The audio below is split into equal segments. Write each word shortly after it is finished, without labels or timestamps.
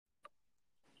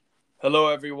Hello,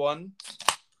 everyone,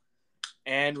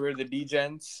 and we're the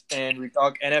Dgens, and we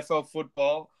talk NFL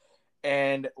football.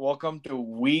 And welcome to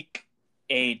Week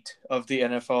 8 of the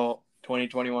NFL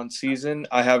 2021 season.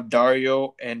 I have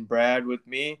Dario and Brad with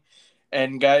me.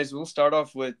 And guys, we'll start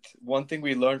off with one thing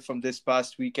we learned from this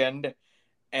past weekend.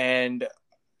 And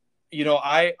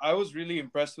I was really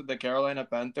impressed with the Carolina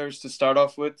Panthers to start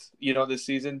off with. This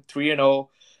season 3-0.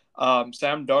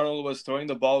 Sam Darnold was throwing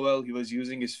the ball well. He was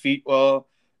using his feet well,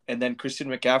 and then Christian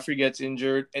McCaffrey gets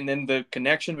injured, and then the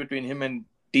connection between him and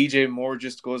DJ Moore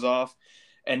just goes off,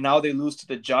 and now they lose to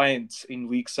the Giants in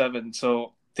Week 7.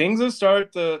 So things have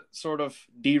started to sort of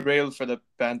derail for the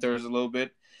Panthers a little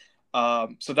bit.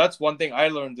 So that's one thing I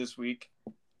learned this week.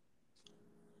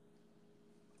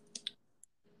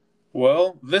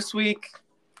 Well, this week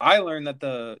I learned that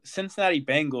the Cincinnati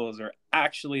Bengals are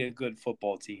actually a good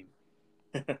football team.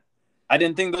 I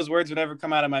didn't think those words would ever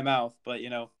come out of my mouth, but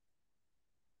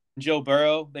Joe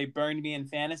Burrow, they burned me in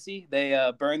fantasy. They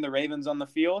burned the Ravens on the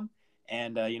field,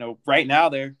 and right now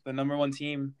they're the number one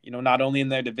team. Not only in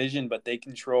their division, but they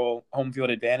control home field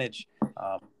advantage,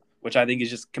 which I think is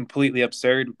just completely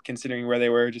absurd considering where they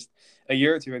were just a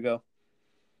year or two ago.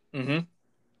 Mm-hmm.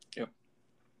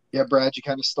 Yeah, Brad, you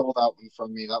kind of stole that one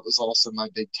from me. That was also my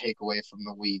big takeaway from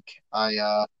the week.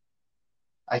 I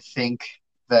think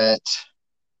that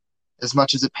as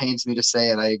much as it pains me to say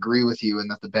it, I agree with you in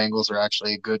that the Bengals are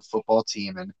actually a good football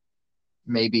team, and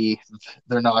maybe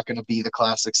they're not going to be the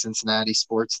classic Cincinnati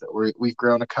sports that we've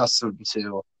grown accustomed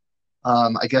to.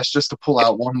 I guess just to pull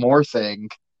out one more thing,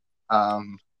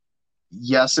 um,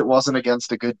 yes, it wasn't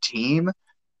against a good team,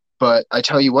 but I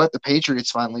tell you what, the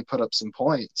Patriots finally put up some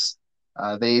points.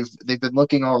 They've been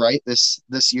looking all right this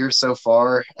year so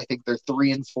far. I think they're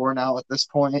 3-4 now at this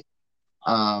point.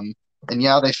 And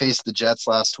yeah, they faced the Jets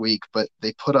last week, but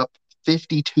they put up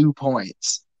 52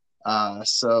 points.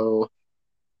 So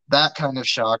that kind of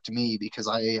shocked me because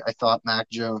I thought Mac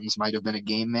Jones might have been a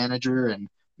game manager, and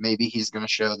maybe he's going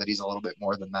to show that he's a little bit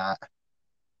more than that.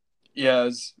 Yeah, I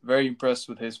was very impressed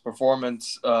with his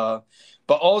performance. But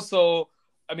also,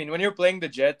 I mean, when you're playing the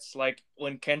Jets, like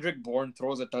when Kendrick Bourne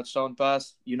throws a touchdown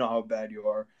pass, you know how bad you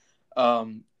are.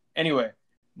 Anyway,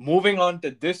 moving on to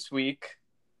this week,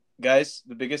 guys,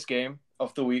 the biggest game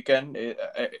of the weekend,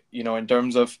 in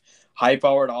terms of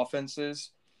high-powered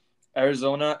offenses,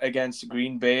 Arizona against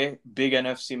Green Bay, big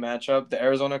NFC matchup. The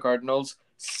Arizona Cardinals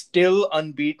still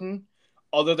unbeaten,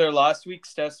 although their last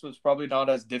week's test was probably not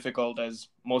as difficult as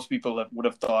most people would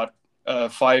have thought.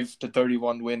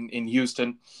 5-31 win in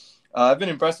Houston. I've been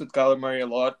impressed with Kyler Murray a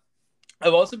lot.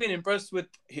 I've also been impressed with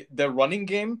the running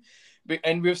game,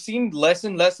 and we've seen less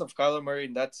and less of Kyler Murray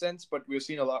in that sense. But we've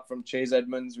seen a lot from Chase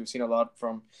Edmonds. We've seen a lot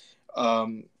from,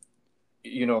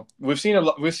 we've seen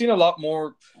a lot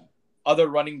more other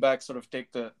running backs sort of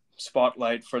take the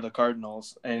spotlight for the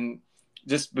Cardinals. And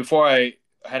just before I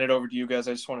hand it over to you guys,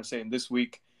 I just want to say in this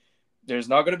week, there's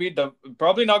not going to be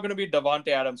probably not going to be Davante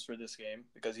Adams for this game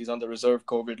because he's on the reserve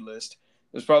COVID list.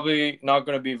 There's probably not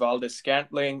going to be Valdez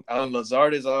Scantling. Alan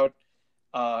Lazard is out.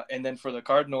 And then for the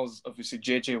Cardinals, obviously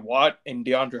J.J. Watt and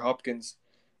DeAndre Hopkins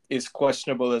is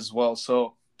questionable as well.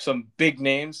 So some big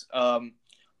names are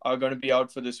going to be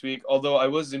out for this week. Although I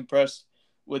was impressed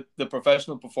with the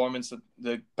professional performance that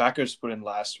the Packers put in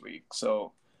last week.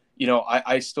 So,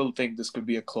 I still think this could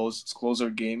be a closer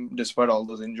game despite all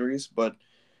those injuries, but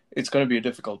it's going to be a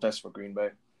difficult test for Green Bay.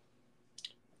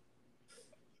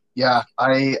 Yeah,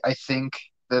 I think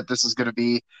that this is going to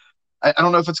be. I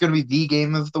don't know if it's going to be the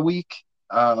game of the week,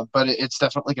 but it's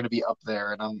definitely going to be up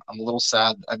there, and I'm a little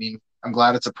sad. I mean, I'm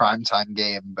glad it's a primetime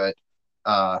game, but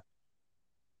uh,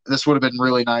 this would have been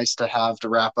really nice to have to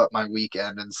wrap up my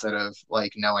weekend instead of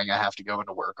like knowing I have to go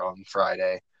into work on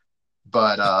Friday.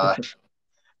 But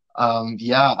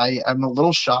yeah, I'm a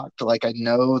little shocked. Like I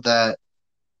know that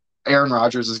Aaron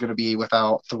Rodgers is going to be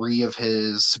without three of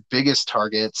his biggest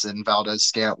targets in Valdez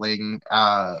Scantling,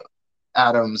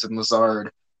 Adams, and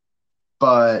Lazard.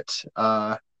 But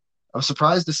I'm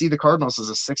surprised to see the Cardinals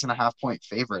as a 6.5 point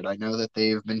favorite. I know that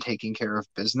they've been taking care of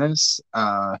business,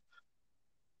 and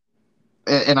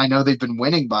I know they've been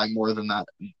winning by more than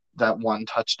that one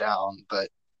touchdown. But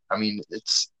I mean,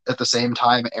 it's at the same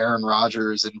time Aaron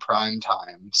Rodgers in prime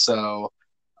time. So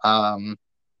um,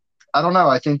 I don't know.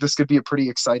 I think this could be a pretty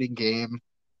exciting game.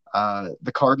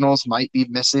 The Cardinals might be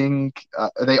missing.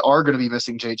 They are going to be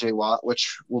missing J.J. Watt,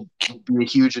 which will be a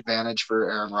huge advantage for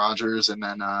Aaron Rodgers. And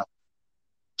then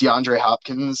DeAndre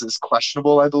Hopkins is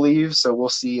questionable, I believe. So we'll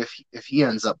see if he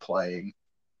ends up playing.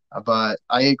 But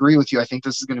I agree with you. I think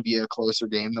this is going to be a closer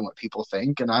game than what people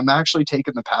think. And I'm actually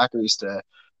taking the Packers to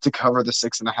cover the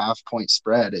 6.5 point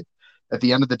spread. at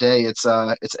the end of the day, it's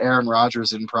Aaron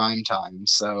Rodgers in prime time.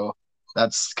 So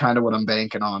that's kind of what I'm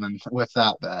banking on and with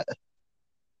that bet.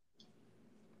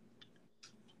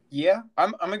 Yeah,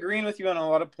 I'm agreeing with you on a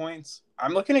lot of points.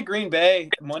 I'm looking at Green Bay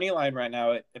money line right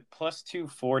now at plus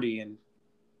 240, and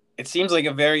it seems like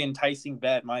a very enticing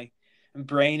bet. My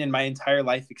brain and my entire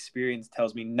life experience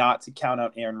tells me not to count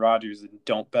out Aaron Rodgers and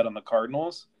don't bet on the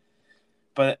Cardinals.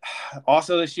 But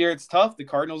also this year it's tough. The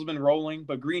Cardinals have been rolling,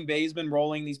 but Green Bay's been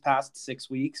rolling these past 6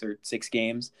 weeks or 6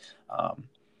 games.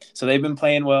 So they've been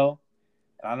playing well.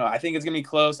 I don't know. I think it's going to be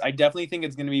close. I definitely think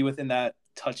it's going to be within that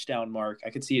touchdown mark. I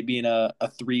could see it being a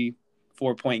 3-4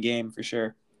 point game for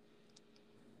sure.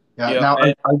 Yeah. Yeah, Now,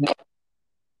 and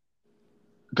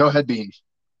go ahead, Bean.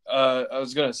 I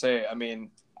was gonna say, I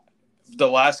mean, the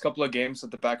last couple of games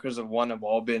that the Packers have won have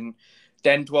all been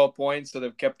 10, 12 points. So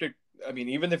they've kept it. I mean,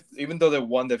 even though they've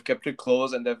won, they've kept it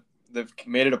close and they've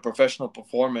made it a professional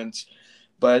performance.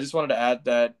 But I just wanted to add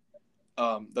that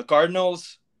the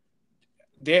Cardinals,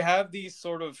 they have these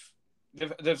sort of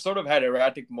they've sort of had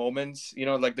erratic moments. You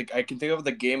know, like I can think of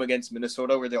the game against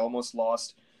Minnesota where they almost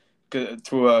lost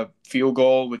through a field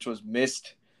goal which was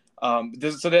missed.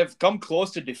 So they've come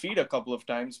close to defeat a couple of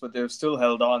times, but they've still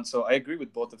held on. So I agree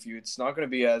with both of you. It's not going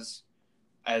to be as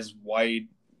wide.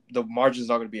 The margin's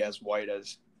not going to be as wide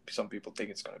as some people think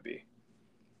it's going to be.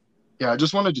 Yeah, I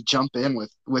just wanted to jump in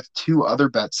with two other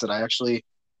bets that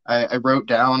I wrote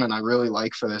down and I really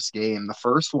like for this game. The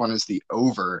first one is the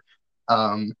over.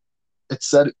 Um, it's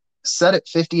set at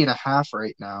 50.5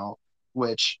 right now,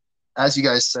 which, as you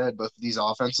guys said, both of these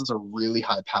offenses are really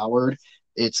high powered.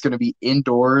 It's going to be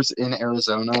indoors in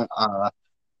Arizona.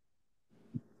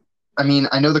 I mean,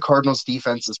 I know the Cardinals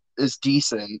defense is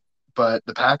decent, but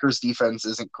the Packers defense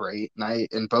isn't great.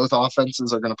 And both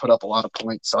offenses are going to put up a lot of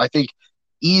points. So I think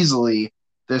easily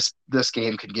this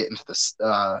game could get into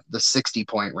the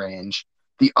 60-point range.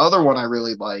 The other one I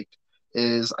really liked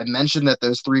is I mentioned that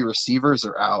those three receivers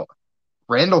are out.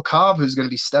 Randall Cobb, who's going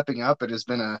to be stepping up and has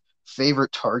been a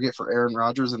favorite target for Aaron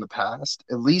Rodgers in the past.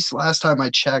 At least last time I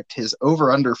checked, his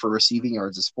over under for receiving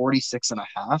yards is 46.5.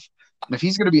 And if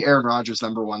he's going to be Aaron Rodgers'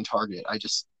 number one target,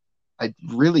 I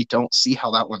really don't see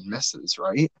how that one misses,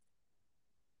 right?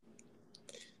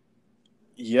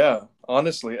 Yeah,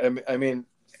 honestly, I mean,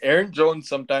 Aaron Jones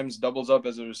sometimes doubles up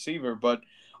as a receiver, but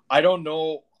I don't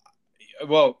know.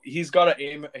 Well, he's got to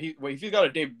aim. If he's got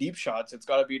to take deep shots, it's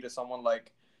got to be to someone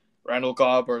like Randall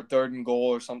Cobb or third and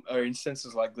goal or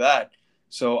instances like that.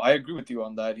 So I agree with you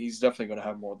on that. He's definitely going to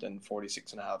have more than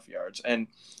 46.5 yards. And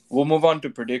we'll move on to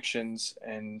predictions.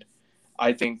 And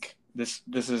I think this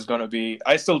is going to be.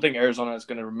 I still think Arizona is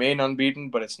going to remain unbeaten,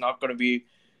 but it's not going to be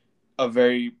a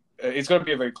very. It's going to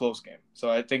be a very close game. So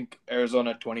I think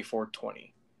Arizona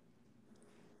 24-20.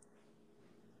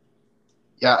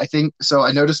 Yeah, I think so.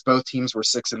 I noticed both teams were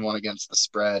 6-1 against the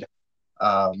spread.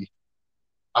 Um,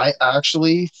 I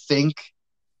actually think,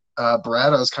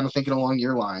 Brad, I was kind of thinking along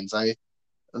your lines.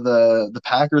 The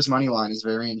Packers money line is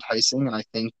very enticing, and I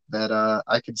think that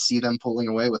I could see them pulling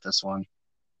away with this one.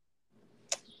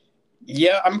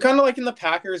 Yeah, I'm kind of liking the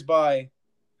Packers by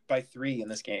 3 in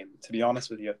this game, to be honest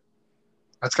with you.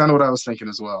 That's kind of what I was thinking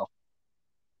as well.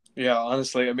 Yeah,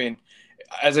 honestly, I mean,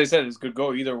 as I said, it could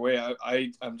go either way.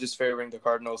 I'm just favoring the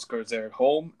Cardinals because they're at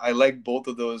home. I like both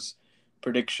of those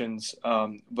predictions,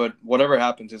 but whatever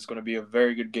happens, it's going to be a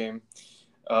very good game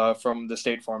from the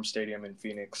State Farm Stadium in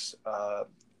Phoenix,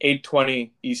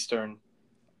 8:20 Eastern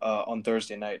on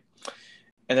Thursday night,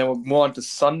 and then we'll move on to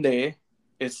Sunday.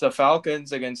 It's the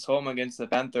Falcons against the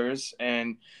Panthers,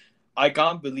 and I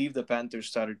can't believe the Panthers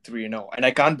started 3-0, and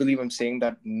I can't believe I'm saying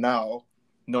that now,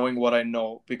 knowing what I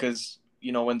know, because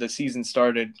when the season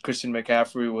started, Christian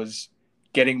McCaffrey was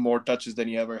getting more touches than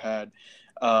he ever had.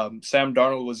 Sam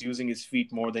Darnold was using his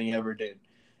feet more than he ever did,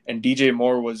 and DJ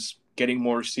Moore was getting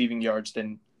more receiving yards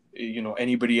than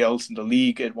anybody else in the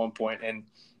league at one point, and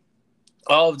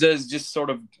all of this just sort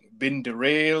of been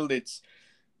derailed. It's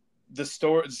the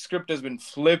script has been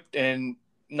flipped, and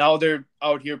now they're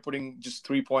out here putting just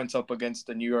 3 points up against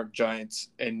the New York Giants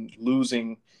and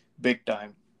losing big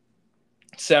time.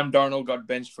 Sam Darnold got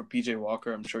benched for PJ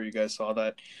Walker. I'm sure you guys saw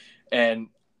that. And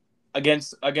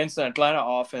against an Atlanta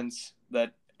offense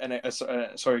against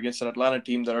an Atlanta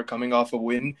team that are coming off a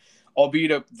win,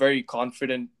 albeit a very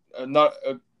confident, not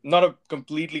a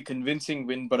completely convincing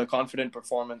win, but a confident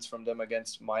performance from them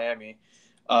against Miami,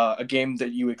 a game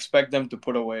that you expect them to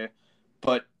put away.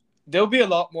 But they'll be a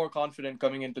lot more confident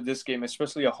coming into this game,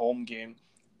 especially a home game,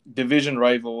 division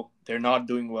rival. They're not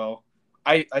doing well.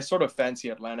 I sort of fancy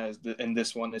Atlanta in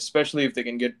this one, especially if they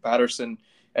can get Patterson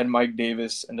and Mike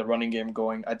Davis and the running game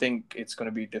going. I think it's going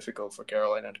to be difficult for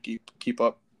Carolina to keep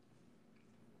up.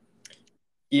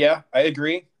 Yeah, I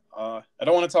agree. I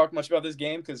don't want to talk much about this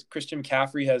game because Christian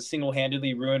McCaffrey has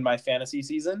single-handedly ruined my fantasy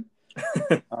season.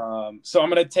 So I'm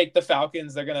going to take the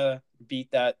Falcons. They're going to beat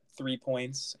that 3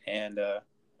 points, and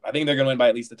I think they're going to win by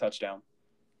at least a touchdown.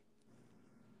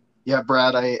 Yeah,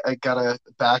 Brad, I gotta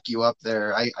back you up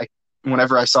there.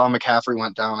 Whenever I saw McCaffrey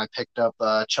went down, I picked up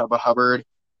Chuba Hubbard,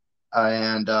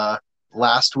 and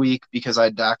last week because I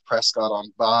had Dak Prescott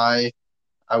on bye,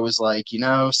 I was like,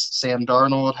 Sam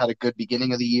Darnold had a good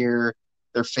beginning of the year.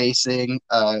 They're facing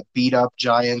a beat up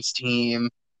Giants team.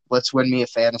 Let's win me a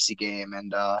fantasy game,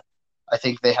 and I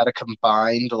think they had a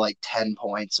combined like 10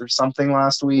 points or something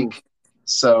last Oof. week.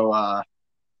 So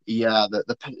yeah,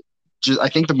 I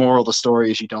think the moral of the story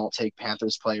is you don't take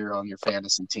Panthers player on your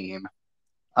fantasy team.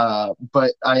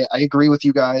 But I agree with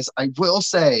you guys. I will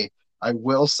say, I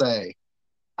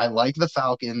like the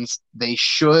Falcons. They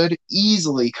should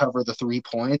easily cover the 3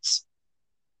 points.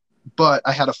 But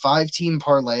I had a 5 team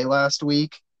parlay last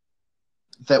week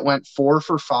that went 4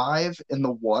 for 5, and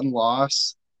the one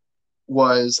loss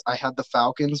was I had the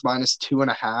Falcons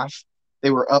 -2.5. They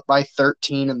were up by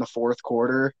 13 in the fourth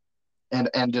quarter and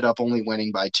ended up only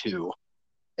winning by 2.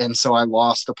 And so I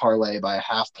lost the parlay by a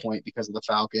half point because of the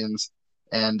Falcons.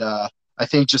 And I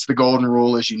think just the golden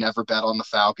rule is you never bet on the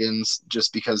Falcons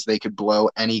just because they could blow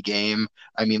any game.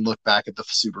 I mean, look back at the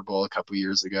Super Bowl a couple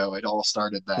years ago; it all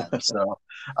started then. So,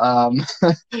 um,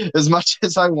 as much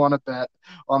as I want to bet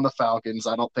on the Falcons,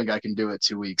 I don't think I can do it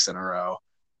 2 weeks in a row.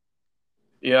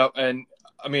 Yeah, and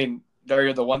I mean,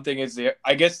 Dario, the one thing is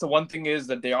I guess the one thing is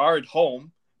that they are at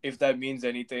home, if that means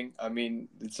anything. I mean,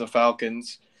 it's the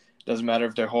Falcons. Doesn't matter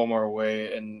if they're home or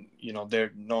away, and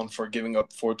they're known for giving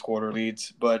up fourth quarter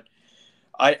leads. But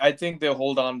I think they'll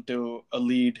hold on to a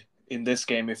lead in this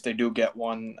game if they do get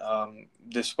one,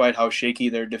 despite how shaky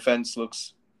their defense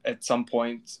looks at some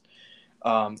points.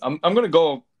 I'm gonna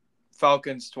go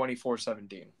Falcons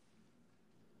 24-17.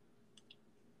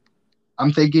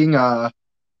 I'm thinking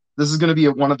this is going to be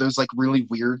one of those like really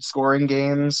weird scoring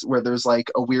games where there's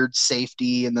like a weird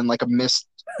safety and then like a missed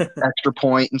extra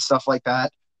point and stuff like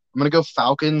that. I'm going to go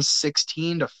Falcons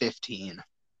 16-15.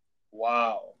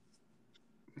 Wow.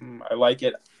 I like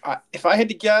it. If I had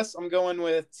to guess, I'm going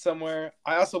with somewhere.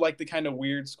 I also like the kind of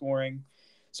weird scoring.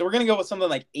 So we're going to go with something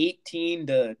like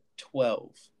 18-12.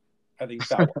 I think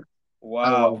that one. I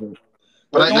love Wow. it.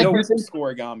 We're But I going do with some think,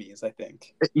 scorigamis, I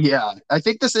think. yeah, I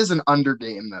think this is an under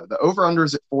game though. The over under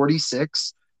is at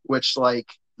 46, which like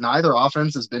neither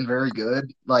offense has been very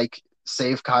good. Like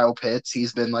save Kyle Pitts,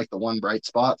 he's been like the one bright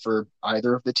spot for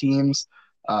either of the teams.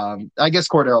 I guess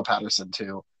Cordero Patterson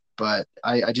too, but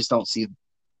I just don't see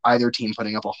either team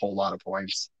putting up a whole lot of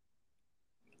points.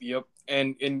 Yep.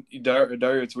 And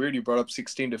Dario, it's weird you brought up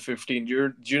 16-15.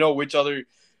 Do you know which other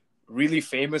really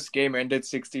famous game ended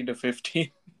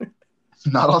 16-15?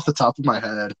 Not off the top of my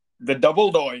head. The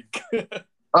double doink.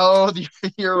 Oh,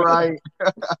 you're right.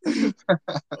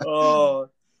 Oh,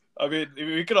 I mean,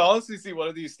 we could honestly see one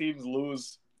of these teams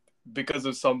lose because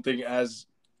of something as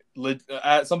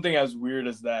weird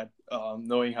as that.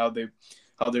 Knowing how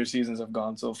their seasons have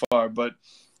gone so far, but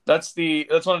that's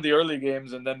one of the early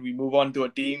games, and then we move on to a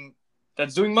team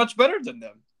that's doing much better than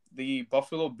them. The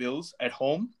Buffalo Bills at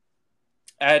home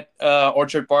at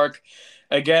Orchard Park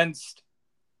against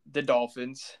the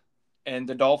Dolphins, and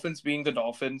the Dolphins being the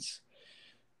Dolphins,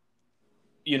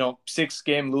 6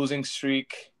 game losing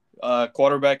streak,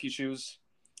 quarterback issues.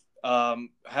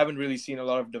 Haven't really seen a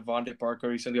lot of Devontae Parker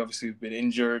recently. Obviously, he's been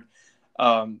injured.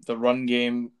 The run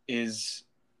game is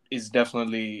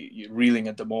definitely reeling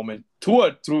at the moment.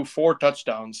 Tua threw 4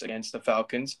 touchdowns against the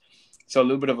Falcons, so a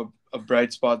little bit of a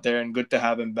bright spot there, and good to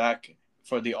have him back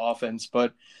for the offense.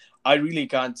 But I really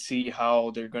can't see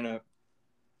how they're gonna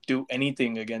do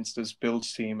anything against this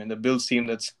Bills team, and the Bills team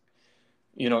that's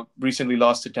recently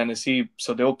lost to Tennessee,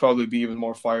 so they'll probably be even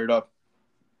more fired up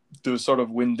to sort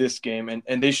of win this game,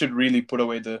 and they should really put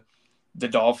away the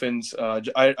Dolphins.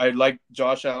 I like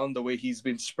Josh Allen, the way he's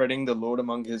been spreading the load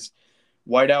among his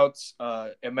wideouts.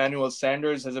 Emmanuel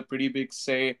Sanders has a pretty big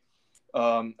say.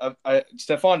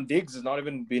 Stephon Diggs has not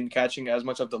even been catching as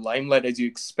much of the limelight as you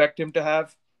expect him to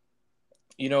have.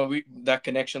 That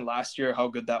connection last year, how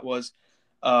good that was.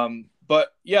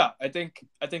 But yeah, I think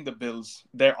the Bills,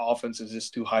 their offense is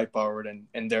just too high powered,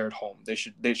 and they're at home. They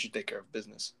should take care of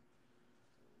business.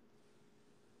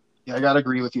 Yeah, I gotta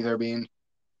agree with you there, Bean.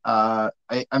 I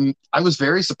was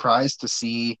very surprised to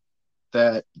see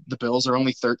that the Bills are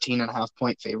only 13.5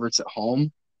 point favorites at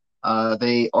home.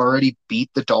 They already beat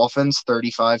the Dolphins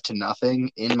 35-0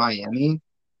 in Miami.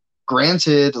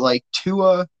 Granted, like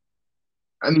Tua,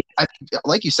 I mean,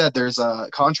 like you said, there's a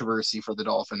controversy for the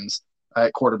Dolphins.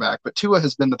 at quarterback, but Tua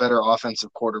has been the better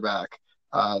offensive quarterback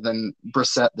than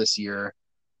Brissett this year.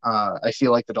 I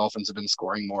feel like the Dolphins have been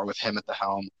scoring more with him at the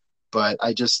helm, but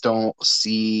I just don't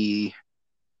see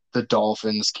the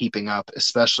Dolphins keeping up,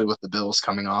 especially with the Bills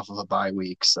coming off of a bye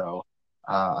week. So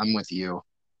I'm with you.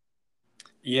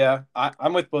 Yeah,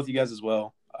 I'm with both you guys as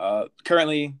well.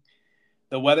 Currently,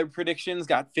 the weather predictions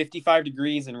got 55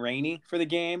 degrees and rainy for the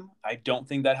game. I don't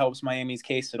think that helps Miami's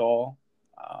case at all.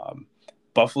 Um,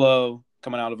 Buffalo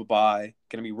coming out of a bye,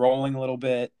 going to be rolling a little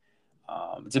bit.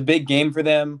 It's a big game for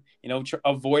them.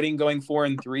 Avoiding going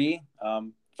 4-3.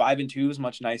 5-2 is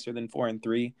much nicer than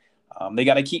 4-3. They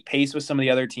got to keep pace with some of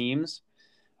the other teams.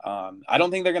 I don't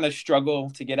think they're going to struggle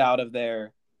to get out of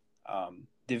their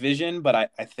division, but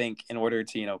I think in order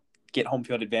to get home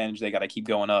field advantage, they got to keep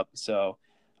going up. So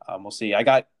we'll see. I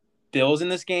got Bills in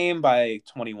this game by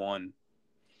 21.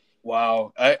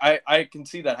 Wow, I can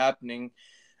see that happening.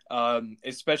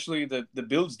 Especially the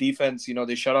Bills defense.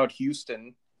 They shut out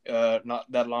Houston not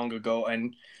that long ago,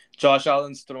 and Josh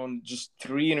Allen's thrown just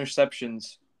 3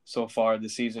 interceptions so far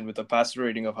this season with a passer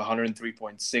rating of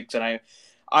 103.6, and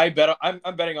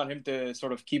I'm betting on him to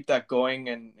sort of keep that going,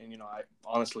 and I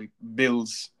honestly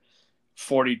Bills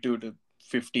 42-15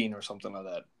 or something like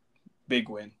that, big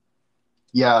win.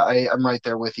 Yeah, I'm right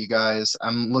there with you guys.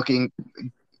 I'm looking.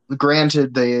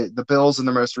 Granted, the Bills in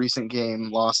their most recent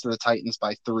game lost to the Titans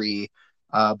by 3,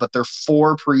 but their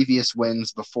 4 previous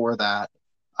wins before that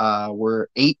were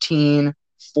 18,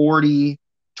 40,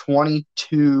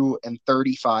 22, and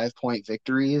 35-point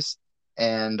victories.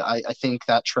 And I think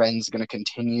that trend's going to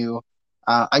continue.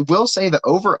 I will say the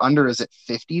over-under is at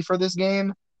 50 for this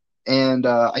game. And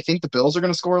I think the Bills are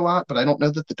going to score a lot, but I don't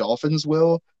know that the Dolphins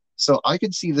will. So I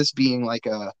could see this being like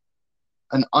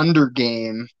an under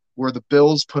game where the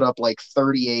Bills put up like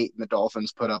 38 and the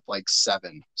Dolphins put up like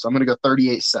 7. So I'm going to go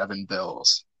 38-7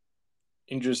 Bills.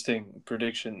 Interesting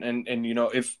prediction, and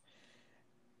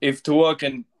if Tua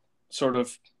can sort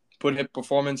of put his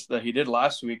performance that he did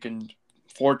last week and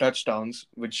 4 touchdowns,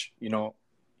 which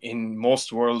in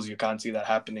most worlds you can't see that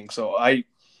happening. So I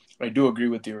do agree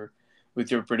with your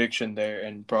prediction there,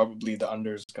 and probably the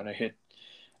under is going to hit.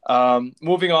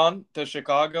 Moving on to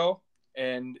Chicago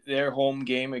and their home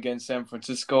game against San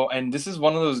Francisco, and this is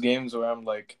one of those games where I'm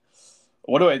like,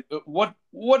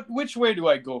 which way do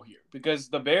I go here? Because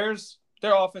the Bears,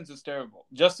 their offense is terrible.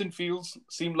 Justin Fields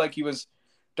seemed like he was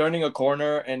turning a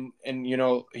corner, and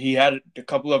he had a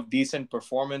couple of decent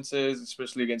performances,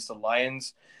 especially against the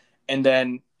Lions. And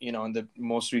then in the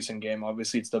most recent game,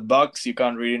 obviously it's the Bucks. You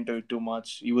can't read into it too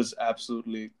much. He was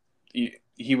absolutely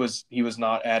he was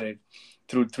not at it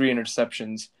through 3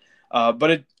 interceptions.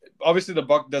 But obviously the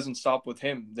buck doesn't stop with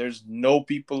him. There's no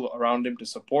people around him to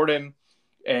support him,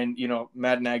 and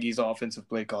Matt Nagy's offensive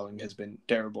play calling has been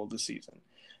terrible this season.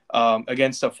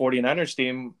 Against the 49ers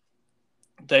team,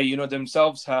 they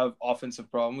themselves have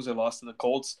offensive problems. They lost to the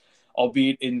Colts,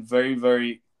 albeit in very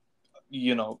very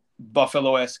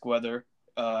Buffalo-esque weather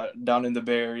down in the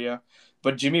Bay Area.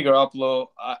 But Jimmy Garoppolo,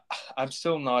 I'm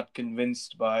still not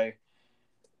convinced by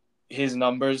his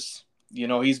numbers.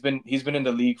 He's been in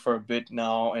the league for a bit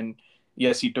now, and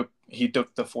yes, he took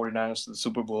the 49ers to the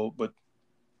Super Bowl, but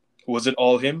was it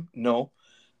all him? No.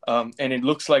 And it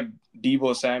looks like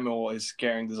Deebo Samuel is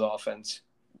carrying this offense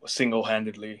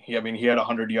single-handedly. He had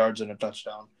 100 yards and a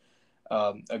touchdown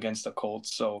against the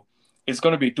Colts. So it's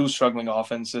going to be 2 struggling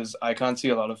offenses. I can't see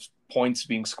a lot of points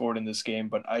being scored in this game,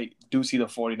 but I do see the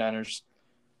 49ers.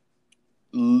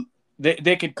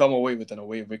 They could come away with an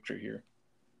away victory here.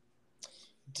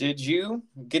 Did you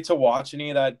get to watch any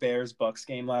of that Bears Bucks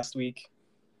game last week?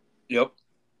 Yep.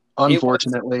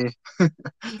 Unfortunately.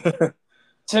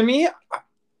 To me,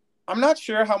 I'm not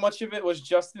sure how much of it was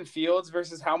Justin Fields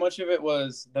versus how much of it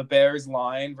was the Bears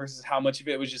line versus how much of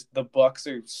it was just the Bucks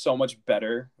are so much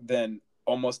better than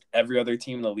almost every other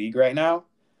team in the league right now.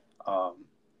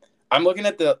 I'm looking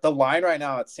at the line right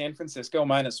now at San Francisco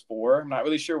 -4. I'm not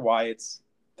really sure why it's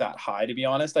that high, to be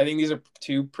honest. I think these are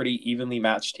 2 pretty evenly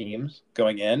matched teams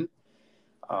going in.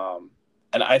 And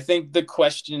I think the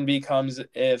question becomes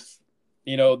if,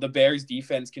 the Bears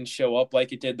defense can show up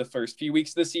like it did the first few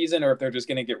weeks of the season, or if they're just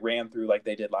going to get ran through like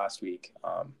they did last week.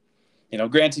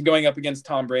 Granted, going up against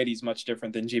Tom Brady is much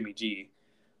different than Jimmy G.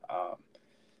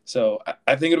 So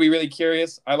I think it'll be really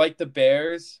curious. I like the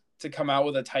Bears to come out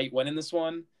with a tight win in this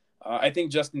one. I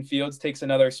think Justin Fields takes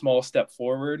another small step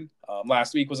forward.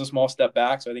 Last week was a small step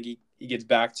back, so I think he gets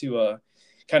back to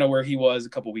kind of where he was a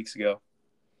couple weeks ago.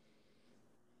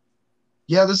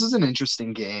 Yeah, this is an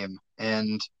interesting game.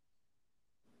 And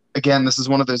again, this is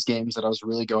one of those games that I was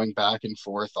really going back and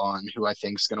forth on who I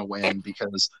think is going to win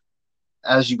because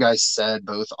as you guys said,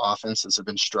 both offenses have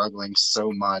been struggling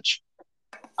so much.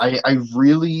 I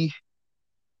really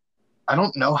I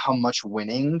don't know how much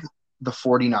winning the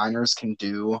 49ers can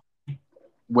do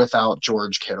without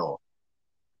George Kittle.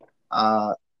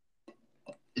 Uh,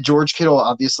 George Kittle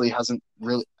obviously hasn't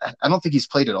really, I don't think he's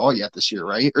played at all yet this year,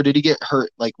 right? Or did he get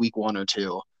hurt like week 1 or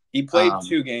 2? He played Um,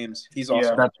 2 games. He's also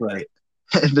Yeah. that's right.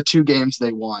 The 2 games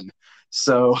they won.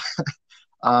 So,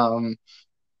 um,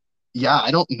 yeah,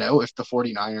 I don't know if the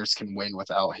 49ers can win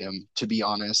without him, to be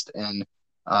honest. And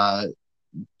uh,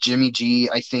 Jimmy G,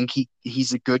 I think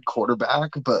he's a good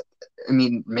quarterback, but I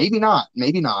mean, maybe not.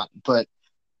 But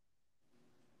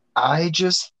I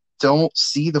just don't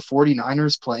see the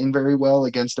 49ers playing very well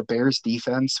against a Bears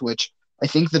defense, which I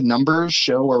think the numbers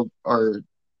show are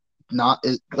not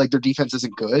like their defense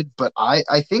isn't good, but I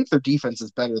think their defense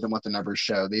is better than what the numbers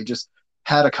show. They've just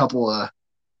had a couple of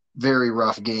very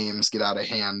rough games get out of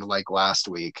hand like last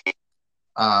week.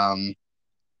 Um,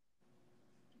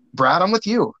 Brad, I'm with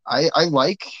you. I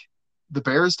like the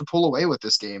Bears to pull away with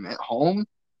this game at home,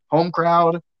 home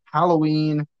crowd,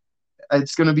 Halloween.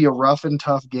 It's going to be a rough and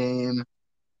tough game.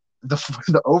 The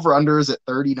the over under is at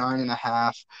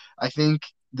 39.5. I think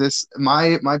this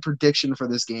my prediction for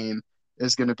this game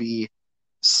is going to be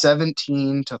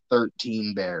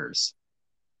 17-13 Bears.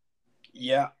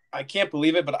 Yeah, I can't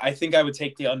believe it, but I think I would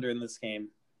take the under in this game.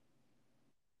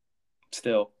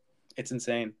 Still, it's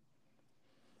insane.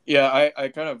 Yeah, I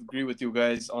kind of agree with you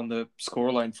guys on the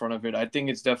scoreline front of it. I think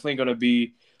it's definitely going to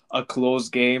be a close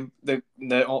game. The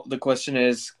question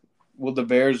is, will the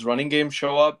Bears running game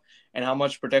show up, and how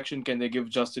much protection can they give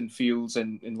Justin Fields,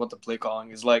 and what the play calling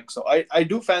is like. So I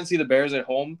do fancy the Bears at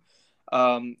home,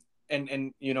 and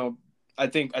I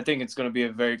think it's going to be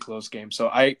a very close game. So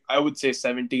I would say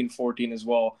 17-14 as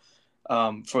well,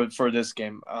 for this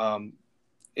game.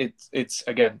 It's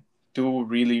again two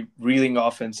really reeling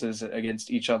offenses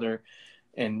against each other,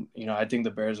 and I think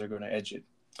the Bears are going to edge it.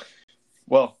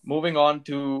 Well, moving on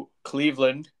to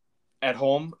Cleveland at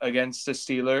home against the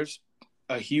Steelers,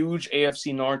 a huge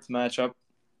AFC North matchup,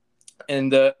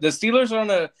 and the Steelers are on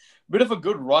a bit of a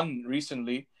good run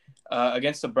recently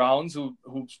against the Browns, who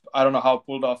I don't know how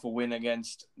pulled off a win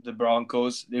against the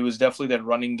Broncos. It was definitely that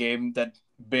running game that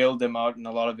bailed them out in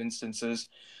a lot of instances.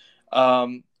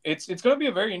 It's going to be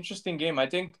a very interesting game. I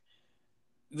think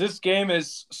this game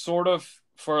is sort of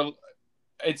for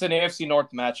it's an AFC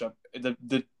North matchup.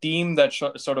 The team that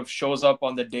sort of shows up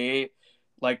on the day,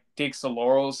 like, takes the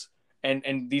laurels,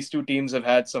 and these two teams have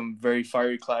had some very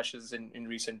fiery clashes in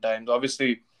recent times.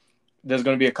 Obviously, there's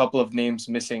going to be a couple of names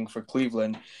missing for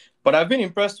Cleveland, but I've been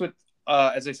impressed with,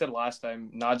 as I said last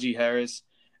time, Najee Harris,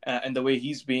 and the way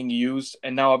he's being used,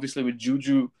 and now obviously with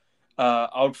Juju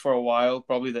out for a while,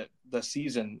 probably the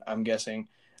season, I'm guessing.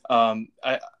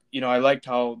 I liked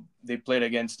how they played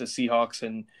against the Seahawks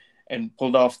and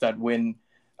pulled off that win.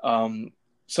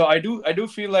 So I do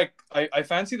feel like I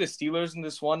fancy the Steelers in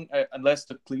this one, unless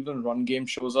the Cleveland run game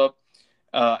shows up,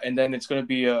 and then it's going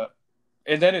to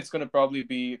probably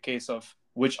be a case of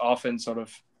which offense sort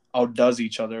of outdoes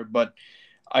each other. But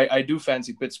I do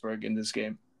fancy Pittsburgh in this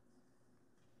game.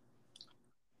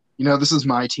 This is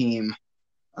my team,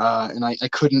 and I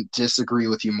couldn't disagree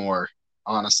with you more,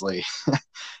 honestly.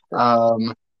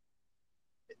 Um,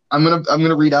 I'm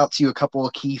gonna read out to you a couple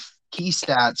of key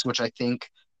stats, which I think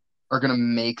are gonna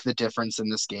make the difference in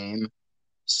this game.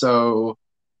 So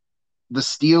the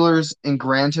Steelers, and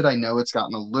granted, I know it's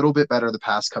gotten a little bit better the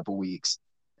past couple weeks,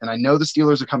 and I know the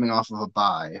Steelers are coming off of a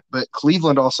bye, but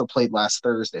Cleveland also played last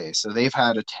Thursday, so they've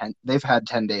had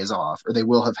 10 days off, or they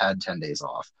will have had 10 days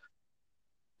off.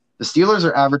 The Steelers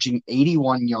are averaging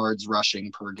 81 yards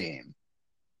rushing per game.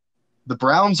 The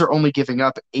Browns are only giving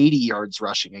up 80 yards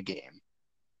rushing a game.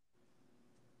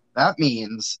 That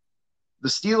means the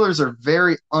Steelers are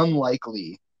very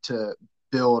unlikely to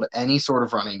build any sort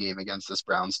of running game against this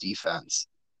Browns defense.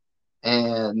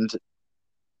 And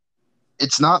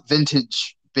it's not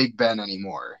vintage Big Ben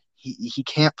anymore. He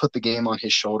can't put the game on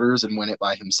his shoulders and win it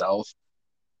by himself.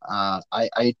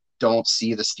 I don't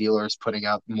see the Steelers putting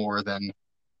up more than,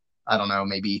 I don't know,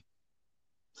 maybe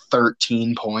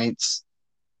 13 points,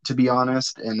 to be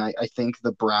honest. And I think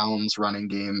the Browns running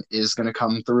game is going to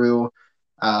come through.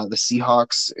 The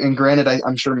Seahawks, and granted,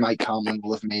 I'm sure Mike Tomlin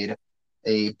will have made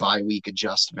a bye week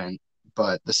adjustment,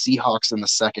 but the Seahawks in the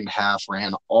second half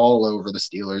ran all over the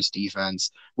Steelers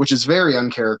defense, which is very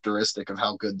uncharacteristic of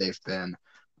how good they've been.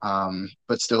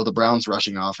 But still, the Browns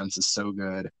rushing offense is so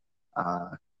good. Uh,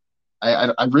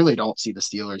 I really don't see the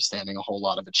Steelers standing a whole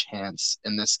lot of a chance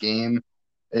in this game.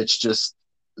 It's just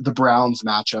the Browns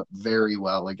match up very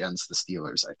well against the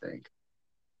Steelers, I think.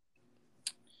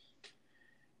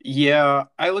 Yeah,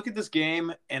 I look at this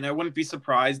game and I wouldn't be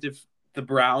surprised if the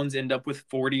Browns end up with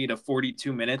 40 to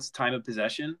 42 minutes time of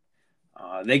possession.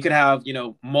 They could have,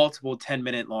 multiple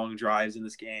 10-minute long drives in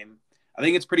this game. I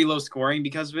think it's pretty low scoring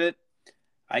because of it.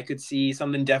 I could see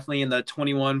something definitely in the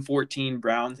 21-14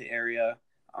 Browns area.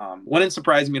 Wouldn't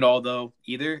surprise me at all, though,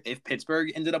 either, if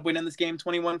Pittsburgh ended up winning this game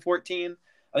 21-14.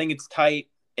 I think it's tight.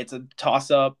 It's a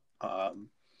toss up.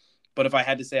 But if I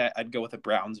had to say, I'd go with a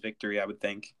Browns victory, I would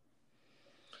think.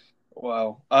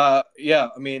 Wow. Yeah.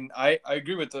 I mean, I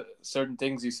agree with certain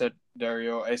things you said,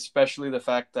 Dario. Especially the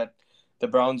fact that the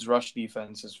Browns' rush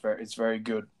defense is very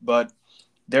good, but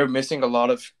they're missing a lot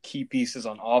of key pieces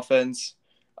on offense.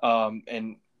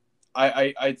 And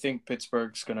I think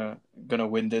Pittsburgh's gonna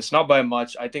win this, not by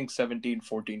much. I think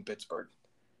 17-14 Pittsburgh.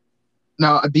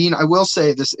 Now, Bean, I will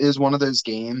say this is one of those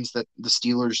games that the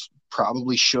Steelers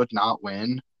probably should not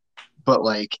win, but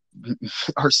like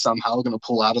are somehow going to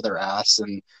pull out of their ass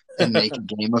and make a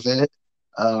game of it.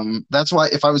 That's why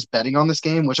if I was betting on this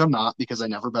game, which I'm not because I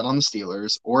never bet on the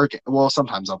Steelers, or well,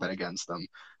 sometimes I'll bet against them.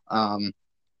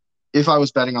 If I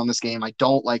was betting on this game, I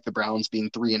don't like the Browns being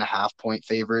 3.5 point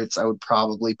favorites. I would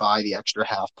probably buy the extra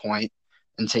half point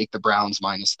and take the Browns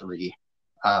 -3.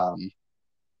 Um,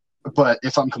 but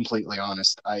if I'm completely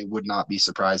honest, I would not be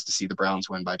surprised to see the Browns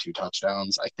win by 2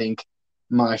 touchdowns. I think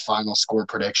my final score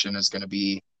prediction is going to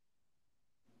be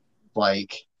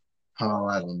like, oh,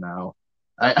 I don't know.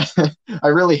 I I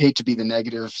really hate to be the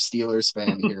negative Steelers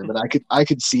fan here, but I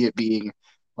could see it being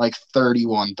like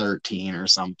 31-13 or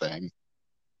something.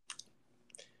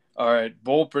 All right,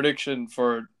 bold prediction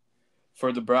for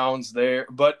the Browns there,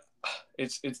 but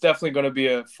it's definitely going to be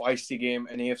a feisty game,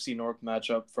 an AFC North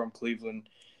matchup from Cleveland,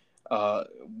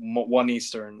 1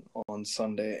 Eastern on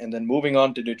Sunday, and then moving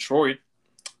on to Detroit,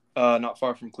 not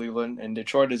far from Cleveland, and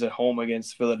Detroit is at home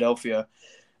against Philadelphia,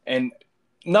 and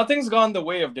nothing's gone the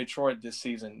way of Detroit this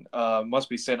season. Must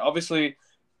be said. Obviously,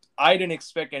 I didn't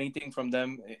expect anything from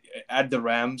them at the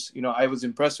Rams. I was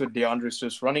impressed with DeAndre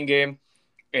Swift's running game,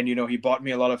 and he bought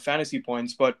me a lot of fantasy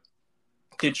points, but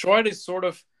Detroit is sort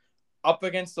of up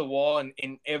against the wall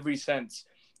in every sense.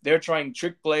 They're trying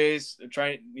trick plays, they're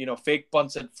trying, fake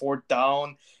punts at fourth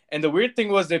down. And the weird thing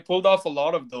was they pulled off a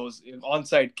lot of those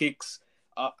onside kicks,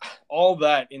 all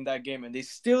that in that game, and they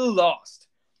still lost.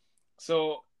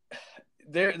 So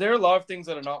there are a lot of things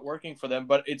that are not working for them,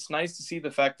 but it's nice to see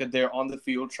the fact that they're on the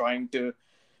field trying to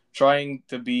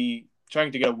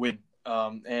get a win.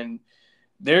 And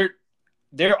they're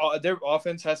their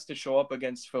offense has to show up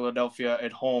against Philadelphia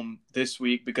at home this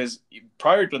week because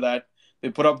prior to that they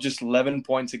put up just 11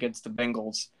 points against the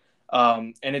Bengals.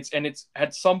 And it's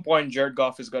at some point Jared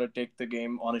Goff has got to take the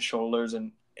game on his shoulders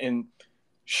and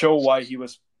show why he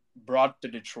was brought to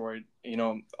Detroit.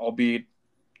 Albeit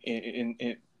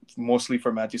in mostly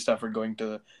for Matthew Stafford going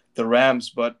to the Rams,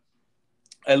 but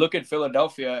I look at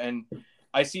Philadelphia and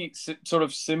I see sort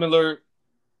of similar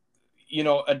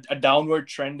a downward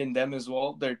trend in them as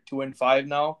well. They're 2-5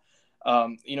 now.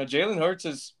 Jalen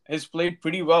Hurts has played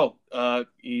pretty well.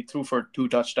 He threw for 2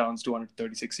 touchdowns,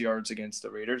 236 yards against the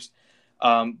Raiders.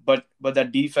 But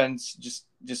that defense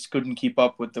just couldn't keep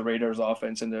up with the Raiders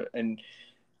offense and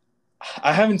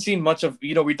I haven't seen much of,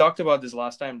 we talked about this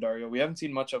last time, Dario. We haven't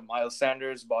seen much of Miles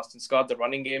Sanders, Boston Scott, the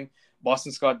running game.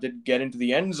 Boston Scott did get into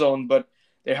the end zone, but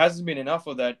there hasn't been enough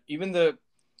of that. Even the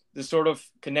sort of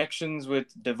connections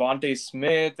with Devontae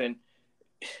Smith and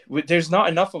there's not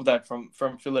enough of that from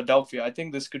Philadelphia. I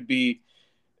think this could be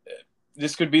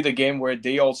the game where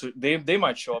they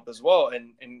might show up as well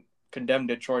and condemn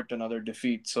Detroit to another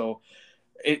defeat. So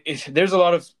there's a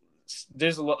lot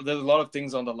of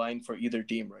things on the line for either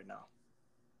team right now.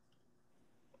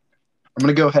 I'm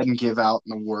gonna go ahead and give out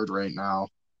an award right now,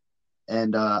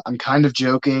 and I'm kind of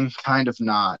joking, kind of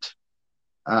not.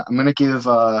 I'm gonna give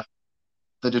the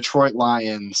Detroit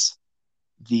Lions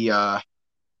the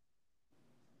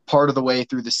part of the way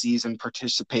through the season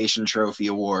participation trophy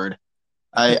award.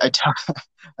 I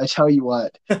tell you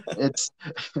what, it's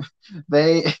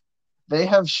they they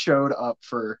have showed up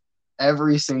for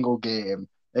every single game.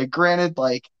 Granted,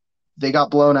 like they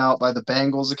got blown out by the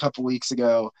Bengals a couple weeks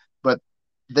ago, but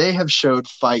they have showed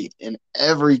fight in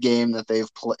every game that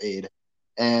they've played,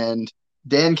 and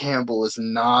Dan Campbell is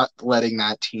not letting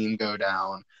that team go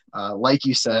down. Like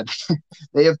you said,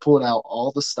 they have pulled out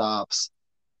all the stops.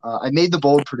 I made the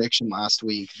bold prediction last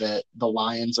week that the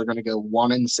Lions are going to go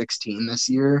 1-16 this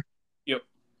year. Yep.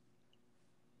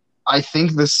 I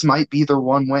think this might be their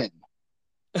one win.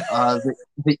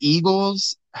 The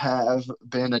Eagles have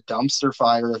been a dumpster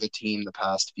fire of a team the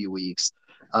past few weeks.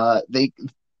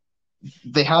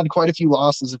 They had quite a few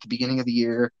losses at the beginning of the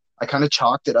year. I kind of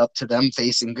chalked it up to them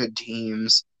facing good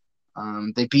teams.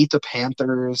 They beat the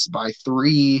Panthers by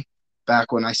 3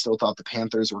 back when I still thought the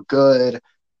Panthers were good.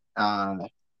 Uh,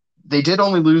 they did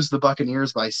only lose the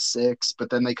Buccaneers by 6, but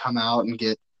then they come out and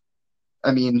get.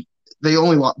 I mean, they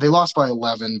lost by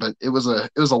 11, but it was a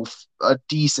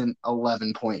decent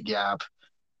 11-point gap.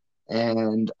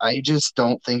 And I just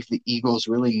don't think the Eagles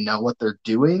really know what they're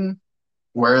doing.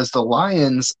 Whereas the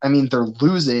Lions, I mean, they're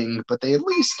losing, but they at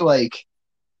least like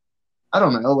I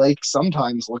don't know, like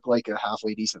sometimes look like a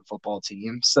halfway decent football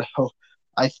team. So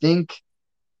I think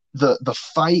the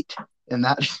fight and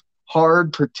that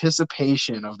hard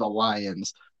participation of the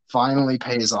Lions finally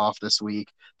pays off this week.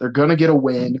 They're gonna get a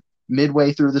win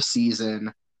midway through the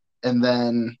season, and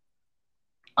then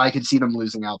I could see them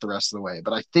losing out the rest of the way.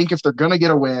 But I think if they're gonna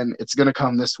get a win, it's gonna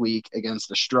come this week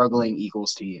against a struggling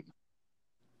Eagles team.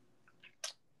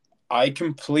 I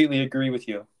completely agree with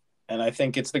you. And I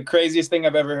think it's the craziest thing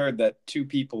I've ever heard that two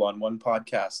people on one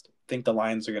podcast think the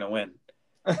Lions are going to win.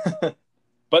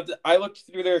 But I looked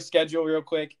through their schedule real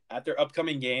quick at their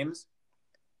upcoming games.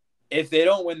 If they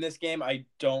don't win this game, I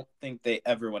don't think they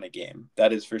ever win a game.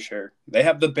 That is for sure. They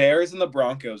have the Bears and the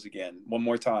Broncos again, one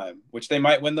more time, which they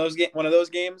might win one of those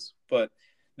games. But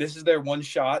this is their one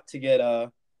shot to get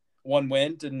one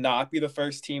win, to not be the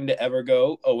first team to ever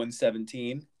go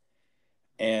 0-17.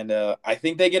 And I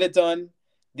think they get it done.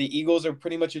 The Eagles are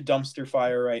pretty much a dumpster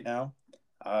fire right now.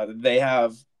 They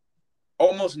have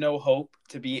almost no hope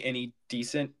to be any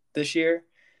decent this year.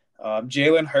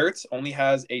 Jalen Hurts only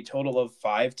has a total of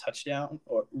 5 touchdowns.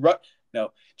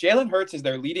 Jalen Hurts is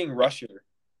their leading rusher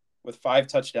with 5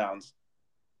 touchdowns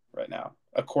right now,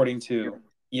 according to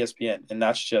ESPN, and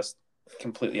that's just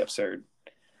completely absurd.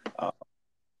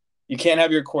 You can't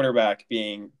have your quarterback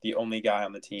being the only guy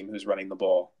on the team who's running the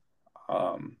ball.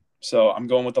 So I'm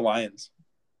going with the Lions.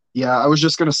 Yeah, I was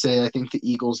just gonna say I think the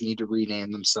Eagles need to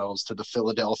rename themselves to the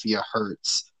Philadelphia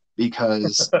Hurts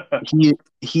because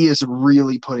he is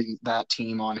really putting that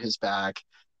team on his back.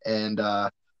 And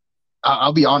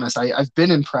I'll be honest, I've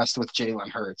been impressed with Jalen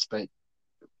Hurts, but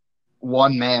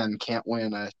one man can't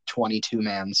win a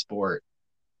 22-man sport.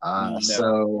 No.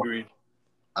 So Agreed.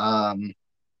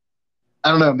 I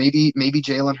don't know. Maybe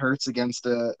Jalen Hurts against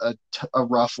a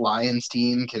rough Lions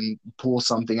team can pull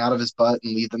something out of his butt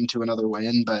and lead them to another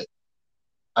win. But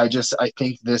I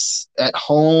think this at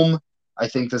home. I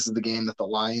think this is the game that the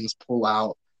Lions pull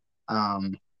out.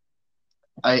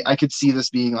 I could see this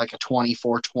being like a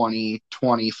 24-20,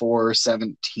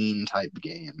 24-17 type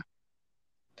game.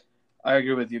 I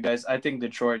agree with you guys. I think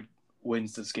Detroit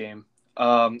wins this game.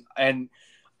 And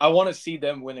I want to see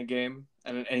them win a game.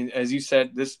 And as you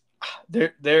said,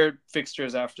 their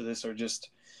fixtures after this are just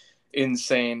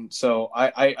insane. So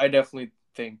I definitely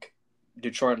think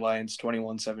Detroit Lions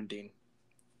 21-17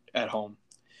 at home.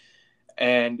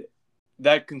 And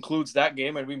that concludes that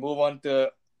game. And we move on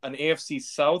to an AFC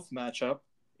South matchup.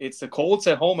 It's the Colts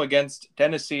at home against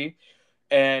Tennessee.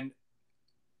 And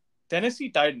Tennessee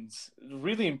Titans,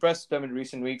 really impressed them in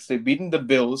recent weeks. They've beaten the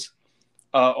Bills,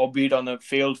 albeit on a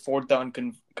failed fourth down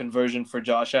conversion for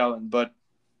Josh Allen. But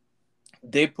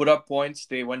they put up points.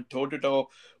 They went toe-to-toe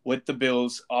with the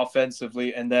Bills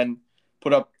offensively and then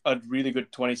put up a really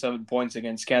good 27 points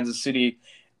against Kansas City.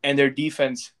 And their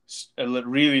defense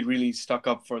really, really stuck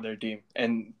up for their team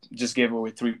and just gave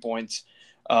away 3 points.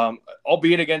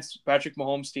 Albeit against Patrick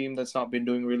Mahomes' team that's not been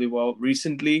doing really well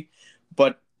recently.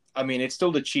 But, I mean, it's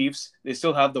still the Chiefs. They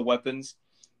still have the weapons,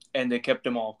 and they kept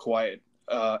them all quiet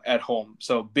at home.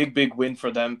 So big win for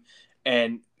them.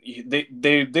 And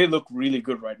they look really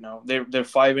good right now. They're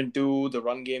 5-2. The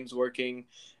run game's working.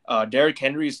 Derrick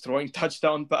Henry is throwing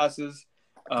touchdown passes.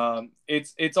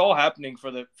 It's all happening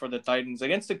for the Titans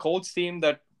against the Colts team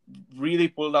that really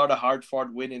pulled out a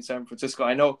hard-fought win in San Francisco.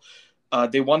 I know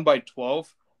they won by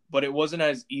 12, but it wasn't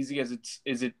as easy as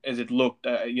it looked.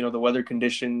 The weather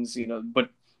conditions.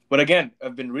 But again,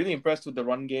 I've been really impressed with the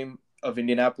run game of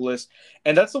Indianapolis,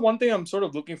 and that's the one thing I'm sort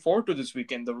of looking forward to this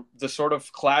weekend. The sort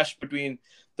of clash between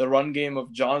the run game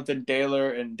of Jonathan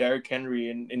Taylor and Derrick Henry,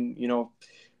 and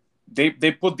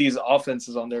they put these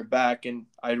offenses on their back, and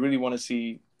I really want to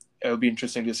see. It'll be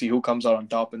interesting to see who comes out on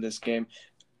top in this game.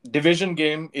 Division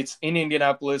game. It's in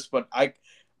Indianapolis, but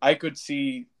I could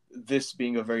see this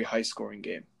being a very high scoring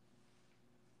game.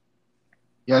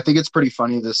 Yeah, I think it's pretty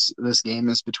funny. This game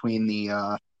is between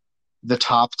the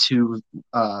top 2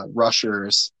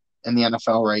 rushers in the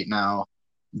NFL right now.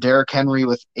 Derrick Henry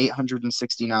with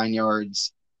 869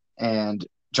 yards and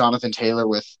Jonathan Taylor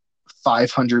with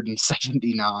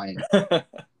 579.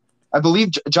 I believe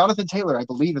Jonathan Taylor,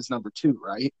 is number 2,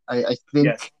 right? I think.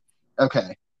 Yes.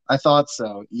 Okay. I thought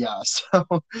so. Yeah. So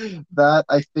that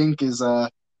I think is a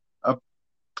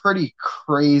pretty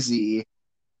crazy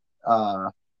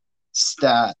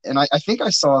stat. And I think I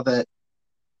saw that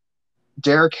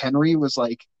Derrick Henry was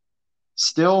like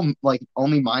still like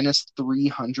only minus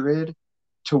 300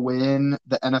 to win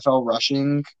the NFL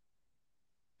rushing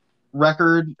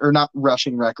record, or not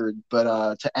rushing record,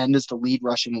 but to end as the lead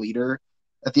rushing leader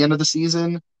at the end of the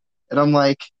season. And I'm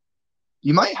like,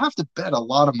 you might have to bet a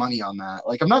lot of money on that.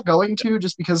 Like, I'm not going to,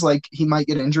 just because like he might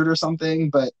get injured or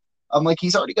something, but I'm like,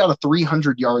 he's already got a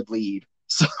 300-yard lead.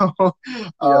 So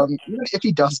Yeah. even if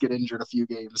he does get injured a few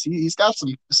games, he's got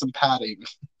some padding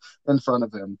in front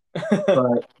of him.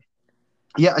 But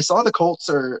yeah, I saw the Colts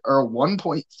are a 1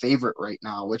 point favorite right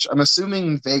now, which I'm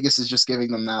assuming Vegas is just giving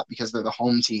them that because they're the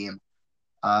home team.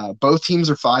 Both teams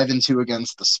are 5-2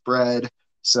 against the spread.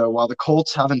 So while the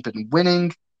Colts haven't been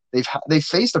winning, they've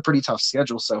faced a pretty tough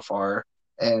schedule so far,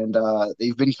 and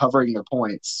they've been covering their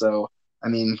points. So I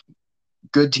mean,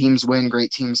 good teams win,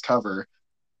 great teams cover.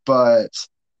 But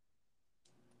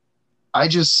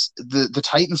the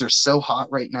Titans are so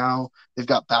hot right now. They've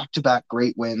got back-to-back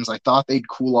great wins. I thought they'd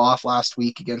cool off last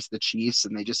week against the Chiefs,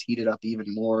 and they just heated up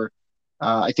even more.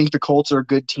 I think the Colts are a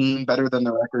good team, better than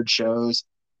the record shows,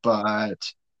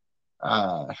 but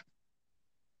uh,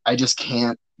 I just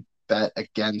can't bet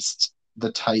against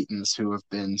the Titans, who have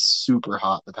been super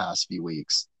hot the past few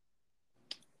weeks.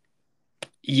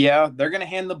 Yeah, they're going to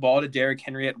hand the ball to Derrick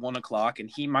Henry at 1 o'clock, and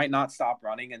he might not stop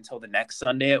running until the next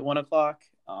Sunday at 1 o'clock.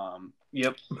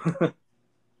 Yep.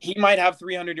 He might have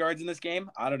 300 yards in this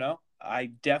game. I don't know. I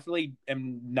definitely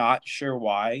am not sure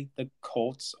why the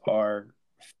Colts are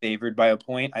favored by a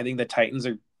point. I think the Titans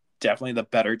are definitely the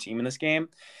better team in this game.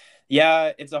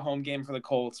 Yeah, it's a home game for the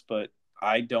Colts, but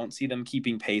I don't see them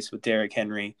keeping pace with Derrick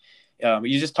Henry.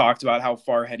 You just talked about how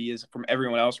far ahead he is from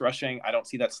everyone else rushing. I don't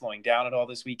see that slowing down at all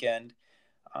this weekend.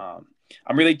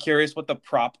 I'm really curious what the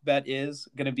prop bet is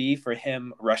going to be for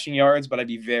him rushing yards, but I'd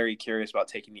be very curious about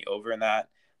taking the over in that.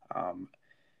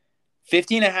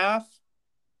 50.5,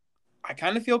 I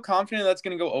kind of feel confident that's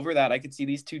going to go over that. I could see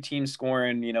these two teams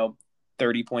scoring,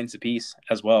 30 points apiece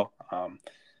as well.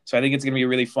 So I think it's going to be a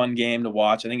really fun game to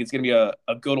watch. I think it's going to be a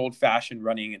good old-fashioned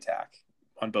running attack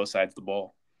on both sides of the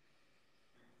ball.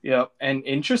 Yeah, and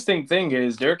interesting thing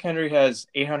is Derrick Henry has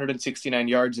 869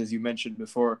 yards, as you mentioned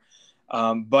before.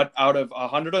 But out of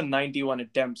 191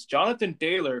 attempts, Jonathan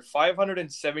Taylor,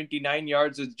 579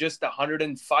 yards with just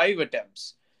 105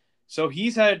 attempts. So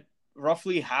he's had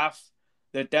roughly half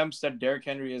the attempts that Derrick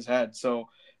Henry has had. So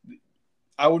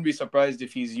I wouldn't be surprised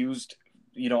if he's used,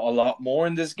 a lot more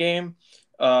in this game.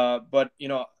 But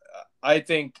I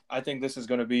think this is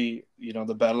going to be,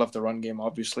 the battle of the run game,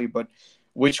 obviously. But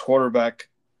which quarterback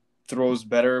throws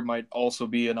better might also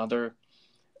be another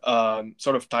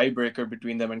sort of tiebreaker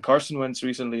between them. And Carson Wentz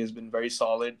recently has been very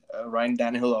solid. Ryan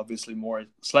Tannehill, obviously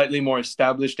slightly more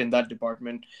established in that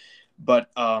department. But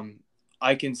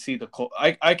I can see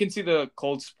I can see the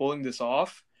Colts pulling this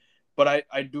off. But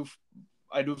I do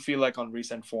feel like on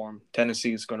recent form,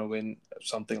 Tennessee is going to win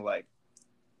something like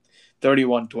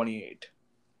 31-28.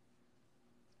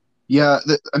 Yeah,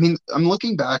 I mean, I'm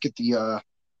looking back at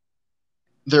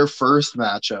their first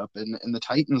matchup, and the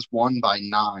Titans won by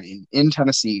 9 in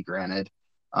Tennessee, granted.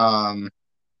 Um,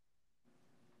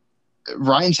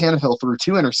 Ryan Tannehill threw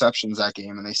 2 interceptions that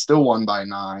game, and they still won by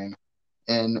 9.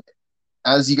 And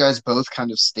as you guys both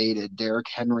kind of stated, Derrick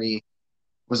Henry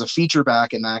was a feature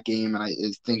back in that game, and I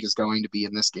think is going to be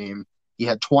in this game. He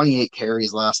had 28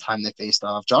 carries last time they faced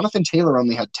off. Jonathan Taylor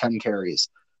only had 10 carries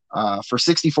for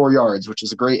 64 yards, which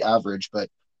is a great average, but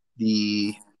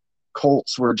the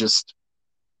Colts were just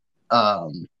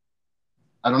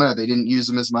I don't know. They didn't use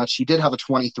him as much. He did have a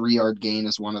 23-yard gain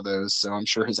as one of those, so I'm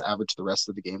sure his average the rest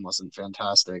of the game wasn't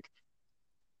fantastic.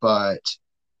 But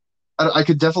I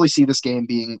could definitely see this game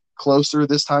being closer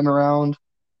this time around,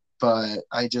 but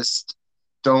I just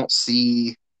don't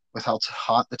see, with how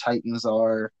hot the Titans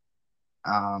are,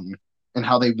 um, and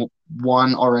how they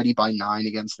won already by 9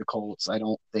 against the Colts. I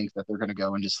don't think that they're going to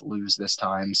go and just lose this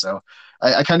time. So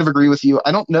I kind of agree with you.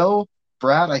 I don't know,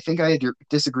 Brad. I think I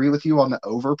disagree with you on the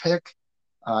over pick.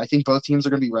 I think both teams are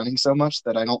going to be running so much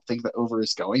that I don't think the over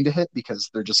is going to hit, because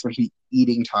they're just going to be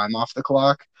eating time off the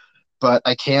clock. But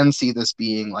I can see this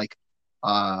being like,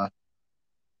 I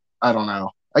don't know.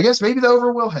 I guess maybe the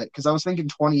over will hit, because I was thinking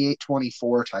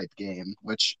 28-24 type game,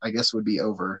 which I guess would be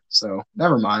over. So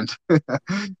never mind.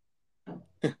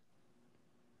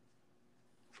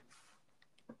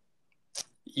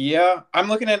 Yeah, I'm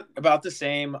looking at about the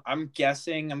same. I'm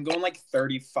guessing I'm going like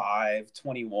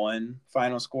 35-21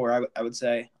 final score, I would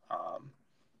say.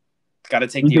 Got to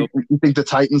take the over. You think the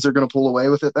Titans are going to pull away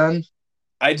with it then?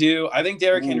 I do. I think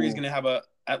Derrick Henry is Ooh. going to have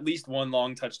at least one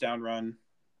long touchdown run.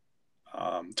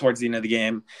 towards the end of the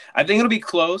game. I think it'll be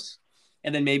close.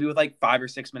 And then maybe with like 5 or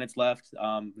 6 minutes left,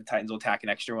 the Titans will tack an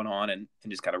extra one on and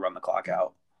just kind of run the clock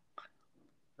out.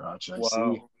 Gotcha. I see.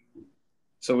 Wow.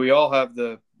 So we all have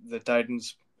the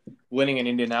Titans winning in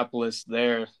Indianapolis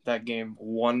there, that game,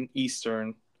 1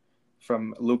 Eastern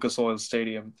from Lucas Oil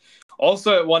Stadium.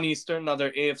 Also at 1 Eastern, another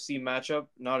AFC matchup,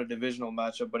 not a divisional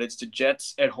matchup, but it's the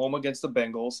Jets at home against the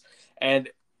Bengals. And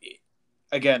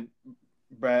again,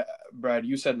 Brad,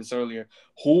 you said this earlier.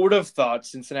 Who would have thought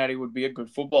Cincinnati would be a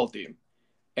good football team?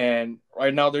 And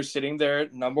right now they're sitting there,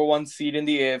 number 1 seed in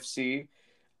the AFC.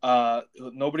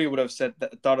 Nobody would have said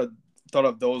that, thought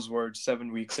of those words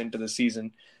 7 weeks into the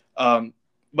season.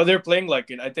 But they're playing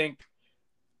like it. I think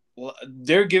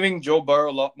they're giving Joe Burrow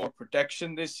a lot more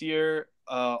protection this year,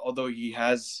 although he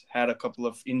has had a couple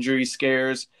of injury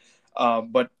scares.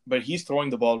 But he's throwing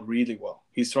the ball really well.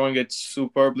 He's throwing it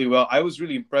superbly well. I was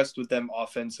really impressed with them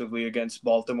offensively against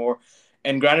Baltimore.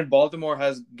 And granted, Baltimore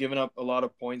has given up a lot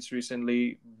of points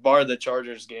recently, bar the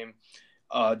Chargers game.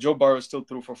 Joe Burrow still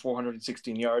threw for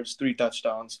 416 yards, 3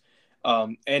 touchdowns.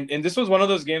 And this was one of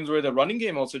those games where the running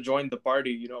game also joined the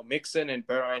party. You know, Mixon and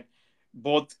Perrine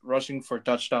both rushing for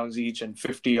touchdowns each and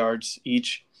 50 yards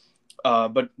each.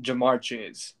 But Jamar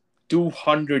Chase,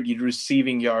 200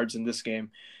 receiving yards in this game,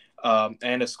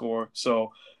 and a score.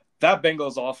 So that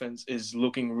Bengals offense is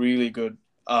looking really good.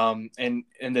 And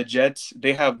the Jets,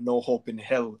 they have no hope in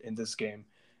hell in this game.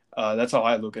 That's how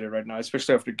I look at it right now,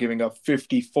 especially after giving up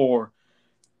 54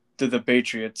 to the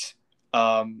Patriots.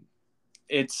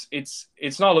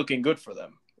 It's not looking good for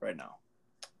them right now.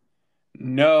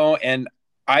 No, and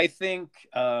I think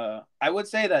I would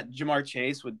say that Jamar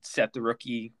Chase would set the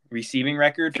rookie receiving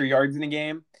record for yards in a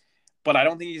game, but I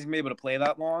don't think he's going to be able to play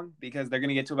that long because they're going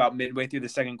to get to about midway through the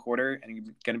second quarter and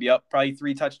he's going to be up probably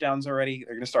 3 touchdowns already.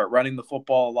 They're going to start running the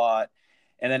football a lot.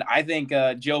 And then I think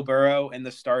Joe Burrow and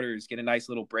the starters get a nice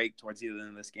little break towards the end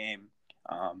of this game.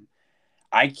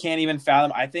 I can't even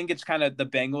fathom. I think it's kind of the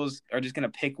Bengals are just going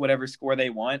to pick whatever score they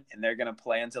want, and they're going to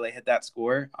play until they hit that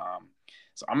score.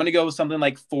 So I'm going to go with something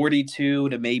like 42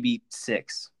 to maybe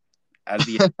 6 as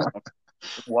the.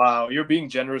 Wow, you're being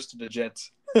generous to the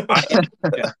Jets. I am.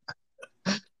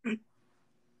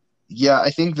 Yeah, I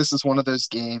think this is one of those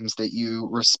games that you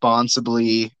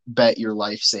responsibly bet your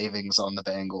life savings on the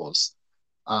Bengals.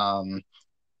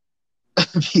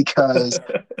 Because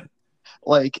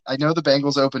like I know the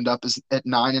Bengals opened up as at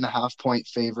 9.5 point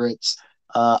favorites.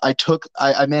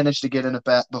 I managed to get in a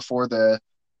bet before the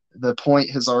point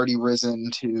has already risen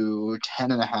to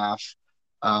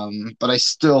 10.5. But I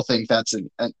still think that's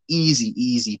an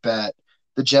easy bet.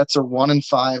 The Jets are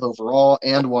 1-5 overall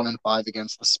and 1-5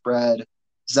 against the spread.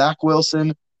 Zach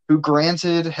Wilson, who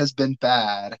granted has been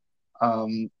bad,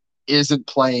 isn't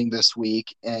playing this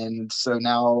week, and so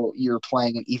now you're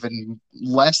playing an even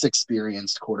less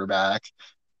experienced quarterback.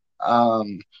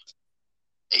 Um,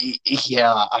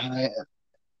 yeah,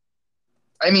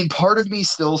 I mean, part of me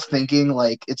still thinking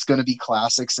like it's going to be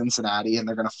classic Cincinnati and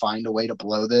they're going to find a way to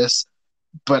blow this,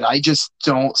 but I just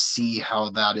don't see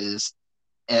how that is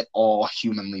at all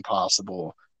humanly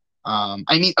possible. I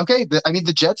mean, okay,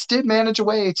 the Jets did manage a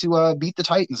way to beat the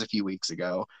Titans a few weeks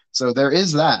ago, so there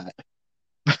is that.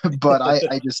 But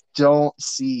I just don't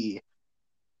see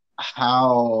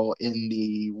how in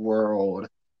the world.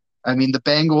 I mean, the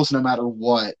Bengals, no matter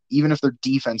what, even if their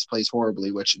defense plays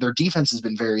horribly, which their defense has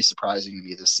been very surprising to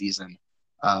me this season,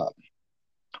 uh,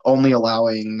 only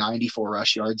allowing 94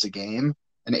 rush yards a game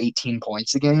and 18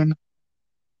 points a game.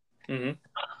 Mm-hmm.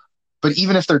 But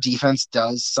even if their defense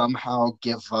does somehow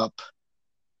give up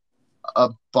a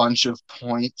bunch of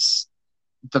points,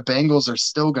 the Bengals are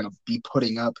still going to be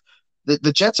putting up.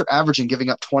 The Jets are averaging giving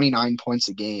up 29 points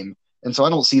a game, and so I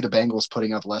don't see the Bengals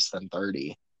putting up less than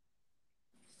 30.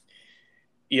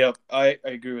 Yep, I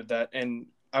agree with that. And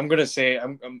I'm going to say,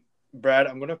 Brad,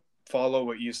 I'm going to follow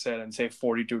what you said and say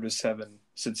 42-7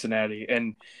 Cincinnati.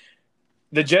 And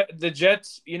the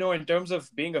Jets, you know, in terms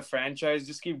of being a franchise,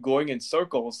 just keep going in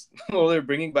circles. Well, they're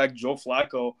bringing back Joe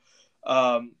Flacco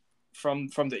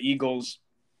from the Eagles.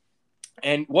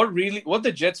 And what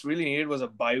the Jets really needed was a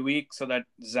bye week so that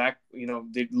Zach, you know,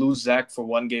 they lose Zach for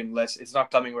 1 game less. It's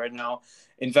not coming right now.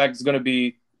 In fact, it's going to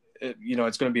be,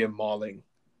 it's going to be a mauling.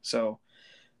 So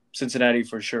Cincinnati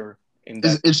for sure.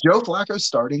 Is Joe Flacco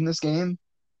starting this game?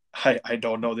 I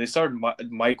don't know. They started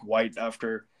Mike White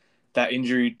after that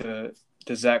injury to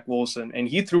Zach Wilson, and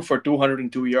he threw for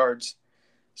 202 yards.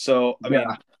 So I mean,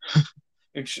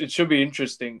 it should be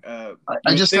interesting. I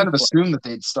just kind of assumed that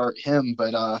they'd start him,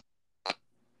 but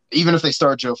even if they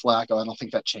start Joe Flacco, I don't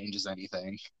think that changes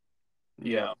anything.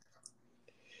 Yeah.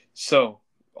 So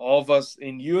all of us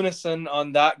in unison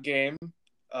on that game.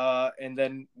 And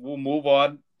then we'll move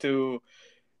on to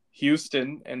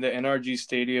Houston and the NRG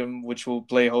Stadium, which will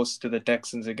play host to the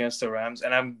Texans against the Rams.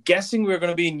 And I'm guessing we're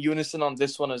going to be in unison on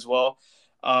this one as well.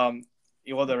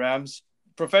 The Rams,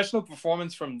 professional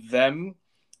performance from them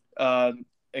uh,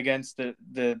 against the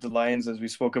Lions, as we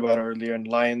spoke about earlier. And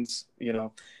Lions,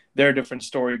 they're a different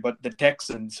story. But the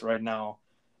Texans right now,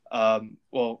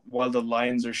 while the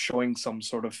Lions are showing some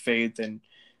sort of faith and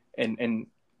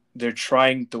they're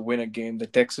trying to win a game, the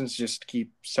Texans just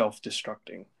keep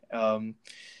self-destructing.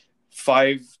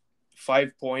 Five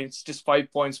 5 points, just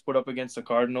 5 points put up against the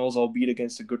Cardinals, albeit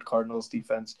against a good Cardinals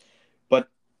defense. But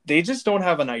they just don't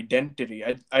have an identity.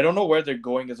 I don't know where they're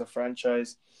going as a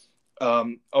franchise.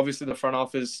 Obviously, the front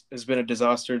office has been a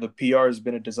disaster. The PR has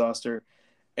been a disaster.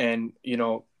 And,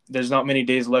 there's not many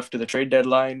days left to the trade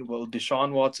deadline. Will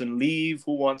Deshaun Watson leave?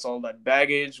 Who wants all that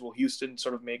baggage? Will Houston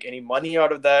sort of make any money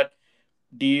out of that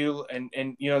deal? And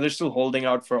they're still holding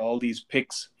out for all these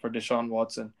picks for Deshaun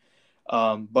Watson.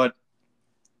 But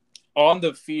on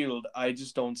the field, I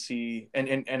just don't see.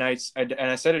 And I said it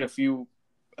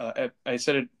I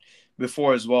said it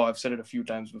before as well. I've said it a few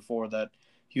times before that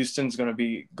Houston's going to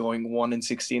be going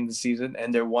 1-16 this season,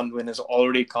 and their one win has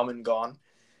already come and gone.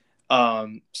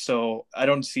 So I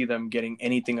don't see them getting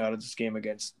anything out of this game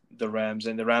against the Rams,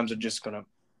 and the Rams are just going to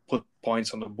put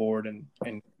points on the board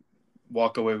and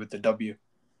walk away with the W.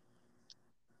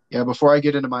 Yeah, before I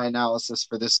get into my analysis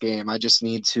for this game, I just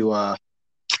need to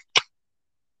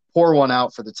pour one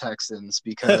out for the Texans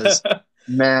because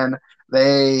man,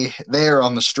 they are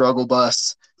on the struggle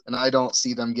bus, and I don't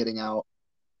see them getting out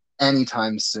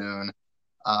anytime soon.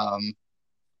 I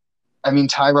mean,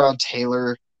 Tyrod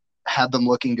Taylor had them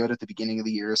looking good at the beginning of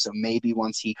the year, so maybe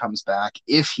once he comes back,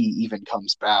 if he even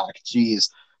comes back, geez,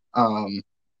 um,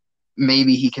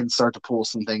 maybe he can start to pull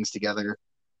some things together.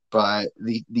 But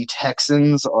the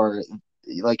Texans are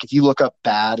like, if you look up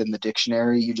bad in the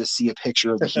dictionary, you just see a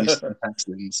picture of the Houston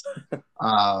Texans.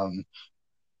 Um,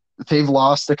 they've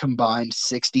lost a combined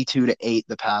 62-8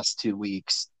 the past 2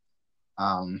 weeks.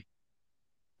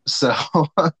 So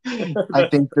I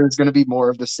think there's going to be more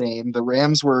of the same. The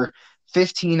Rams were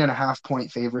 15.5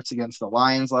 point favorites against the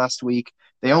Lions last week.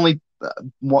 They only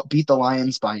beat the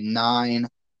Lions by 9.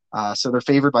 So they're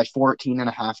favored by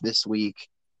 14.5 this week.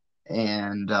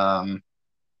 And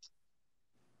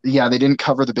yeah, they didn't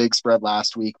cover the big spread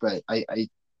last week, but I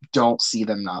don't see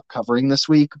them not covering this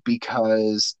week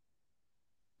because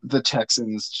the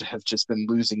Texans have just been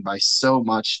losing by so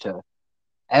much to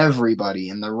everybody.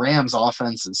 And the Rams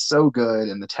offense is so good,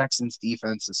 and the Texans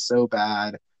defense is so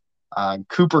bad.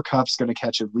 Cooper Kupp's going to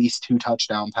catch at least 2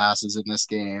 touchdown passes in this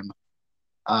game.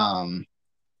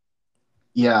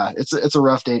 Yeah, it's a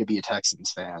rough day to be a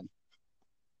Texans fan.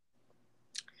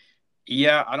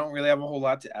 Yeah, I don't really have a whole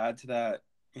lot to add to that.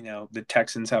 The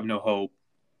Texans have no hope.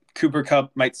 Cooper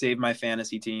Kupp might save my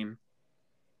fantasy team.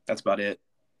 That's about it.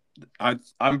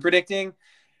 I'm predicting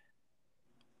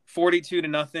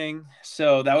 42-0.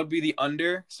 So that would be the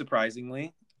under,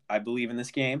 surprisingly. I believe in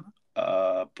this game.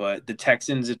 But the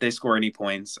Texans, if they score any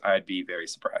points, I'd be very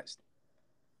surprised.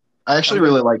 I actually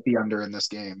really like the under in this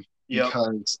game Yep.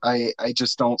 because I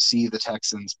just don't see the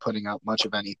Texans putting up much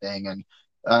of anything. And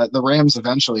the Rams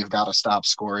eventually have got to stop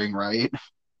scoring, right?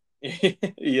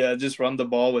 Yeah, just run the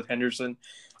ball with Henderson.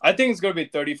 I think it's going to be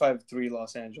 35-3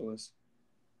 Los Angeles.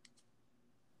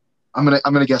 I'm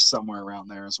gonna guess somewhere around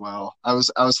there as well. I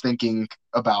was thinking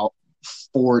about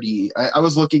 40. I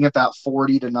was looking at that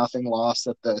 40-0 loss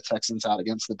that the Texans had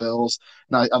against the Bills,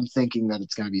 and I'm thinking that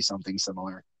it's going to be something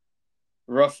similar.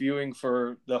 Rough viewing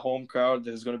for the home crowd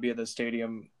that is going to be at the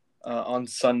stadium on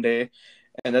Sunday.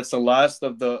 And that's the last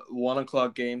of the 1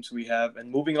 o'clock games we have.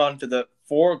 And moving on to the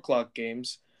 4 o'clock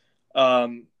games,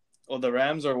 the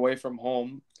Rams are away from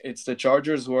home. It's the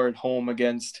Chargers who are at home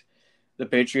against the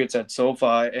Patriots at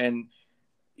SoFi. And,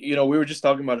 we were just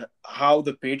talking about how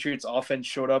the Patriots offense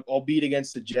showed up, albeit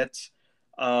against the Jets.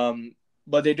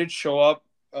 But they did show up.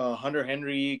 Hunter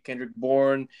Henry, Kendrick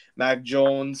Bourne, Mac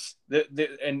Jones,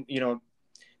 and,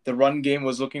 the run game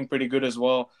was looking pretty good as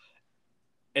well.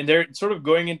 And they're sort of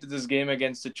going into this game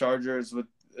against the Chargers with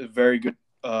a very good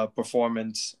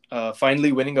performance,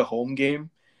 finally winning a home game.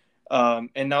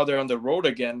 And now they're on the road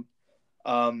again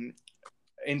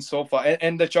in SoFi.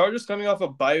 And the Chargers coming off a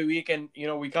bye week, and,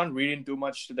 we can't read in too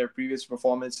much to their previous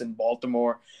performance in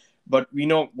Baltimore, but we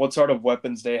know what sort of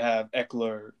weapons they have: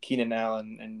 Eckler, Keenan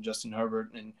Allen, and Justin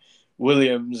Herbert, and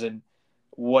Williams, and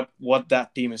what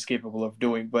that team is capable of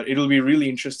doing. But it'll be really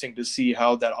interesting to see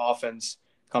how that offense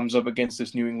comes up against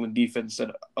this New England defense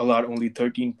that allowed only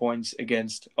 13 points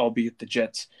against, albeit the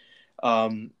Jets.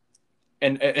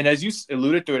 and as you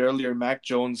alluded to it earlier, Mac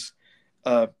Jones,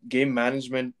 game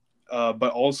management,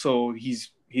 but also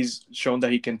he's shown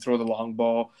that he can throw the long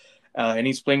ball, and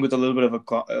he's playing with a little bit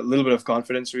of a little bit of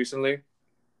confidence recently,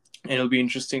 and it'll be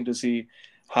interesting to see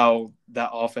how that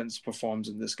offense performs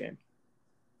in this game.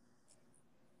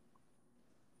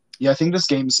 Yeah, I think this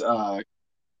game's going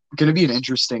to be an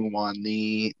interesting one.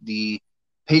 The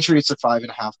Patriots are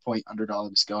 5.5 point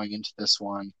underdogs going into this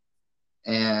one,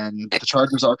 and the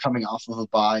Chargers are coming off of a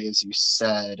bye, as you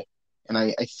said, and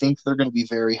I think they're going to be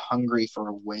very hungry for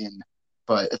a win.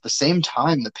 But at the same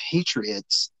time, the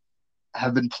Patriots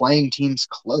have been playing teams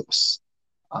close.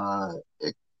 Uh,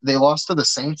 it, they lost to the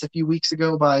Saints a few weeks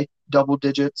ago by double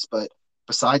digits, but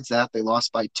besides that, they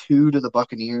lost by two to the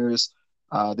Buccaneers.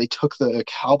 They took the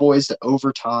Cowboys to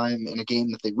overtime in a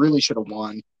game that they really should have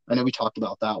won. I know we talked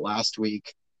about that last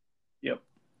week. Yep.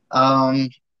 Um,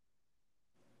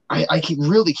 I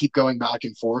keep going back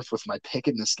and forth with my pick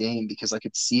in this game because I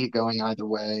could see it going either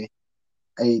way.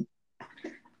 I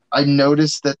I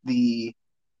noticed that the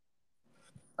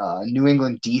New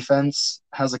England defense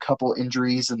has a couple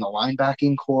injuries in the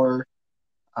linebacking core.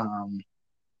 Um,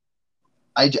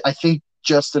 I think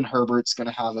Justin Herbert's going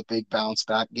to have a big bounce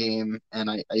back game, and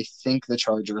I think the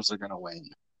Chargers are going to win.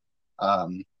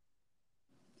 Um,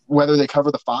 whether they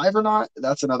cover the five or not,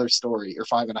 that's another story, or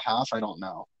 5.5, I don't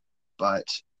know. But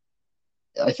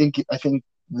I think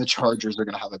the Chargers are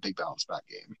going to have a big bounce back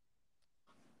game.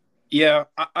 Yeah,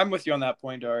 I'm with you on that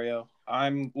point, Dario.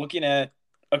 I'm looking at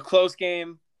a close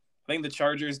game. I think the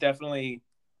Chargers definitely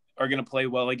are going to play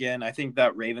well again. I think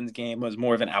that Ravens game was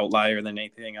more of an outlier than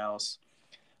anything else.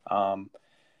 Um,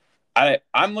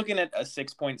 I'm looking at a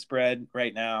 6 point spread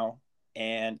right now,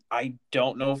 and I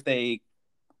don't know if they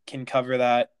can cover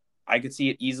that. I could see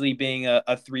it easily being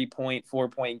a 3 point, 4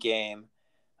 point game.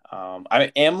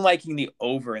 I am liking the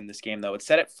over in this game, though. It's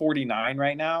set at 49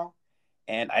 right now,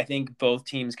 and I think both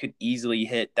teams could easily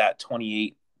hit that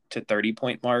 28 to 30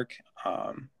 point mark.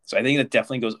 So I think that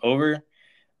definitely goes over,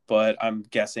 but I'm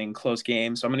guessing close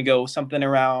game. So I'm going to go something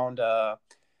around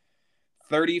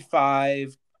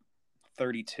 35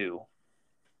 32.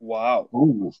 Wow.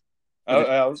 Ooh,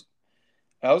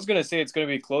 I was gonna say it's gonna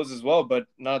be close as well, but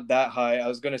not that high. I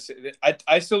was gonna say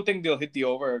I still think they'll hit the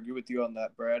over. I agree with you on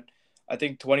that, Brad. I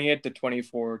think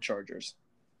 28-24 Chargers.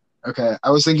 okay. I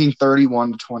was thinking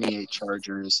 31 to 28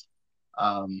 Chargers.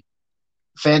 Um,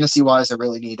 Fantasy wise, I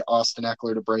really need Austin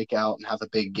Eckler to break out and have a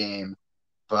big game.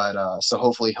 But so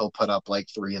hopefully he'll put up like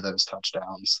three of those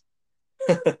touchdowns.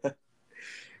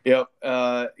 Yep.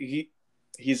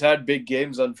 He's had big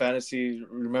games on fantasy.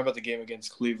 Remember the game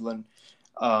against Cleveland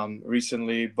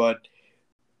recently, but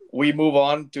we move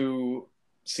on to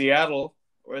Seattle,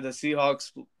 where the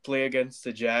Seahawks play against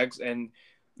the Jags, and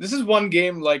this is one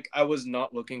game like I was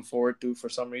not looking forward to for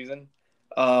some reason.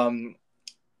 Um,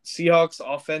 Seahawks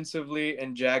offensively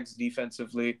and Jags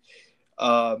defensively.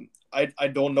 I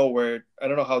don't know I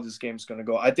don't know how this game's gonna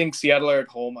go. I think Seattle are at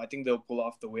home. I think they'll pull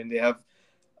off the win.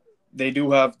 They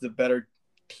do have the better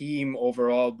team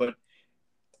overall, but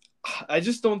I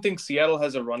just don't think Seattle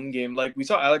has a run game. Like we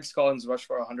saw Alex Collins rush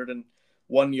for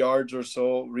 101 yards or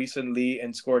so recently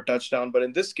and score a touchdown, but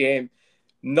in this game,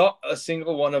 not a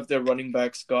single one of their running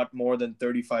backs got more than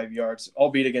 35 yards,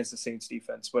 albeit against the Saints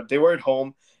defense. But they were at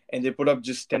home and they put up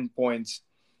just 10 points.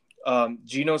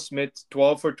 Geno Smith,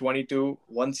 12 for 22,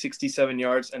 167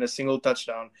 yards, and a single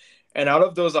touchdown. And out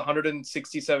of those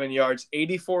 167 yards,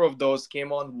 84 of those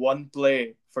came on one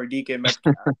play for DK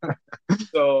Metcalf.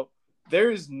 So there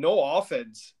is no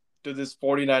offense to this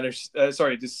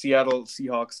 49ers, this Seattle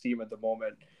Seahawks team at the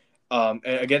moment. And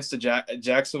against the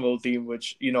Jacksonville team,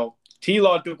 which,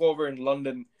 T-Law took over in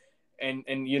London, and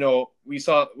we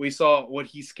saw what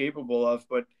he's capable of,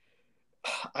 but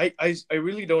I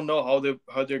really don't know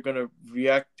how they're gonna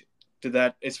react to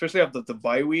that, especially after the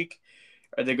bye week.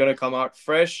 Are they gonna come out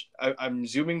fresh? I'm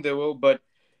assuming they will, but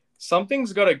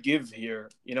something's gotta give here.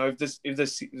 If the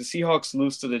Seahawks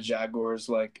lose to the Jaguars,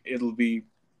 like it'll be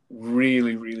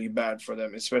really really bad for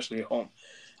them, especially at home.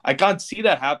 I can't see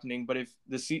that happening, but if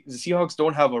the Seahawks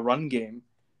don't have a run game,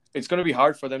 it's gonna be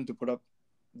hard for them to put up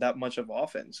that much of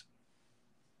offense.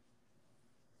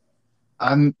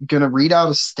 I'm gonna read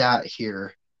out a stat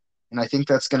here, and I think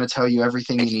that's gonna tell you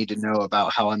everything you need to know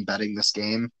about how I'm betting this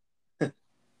game.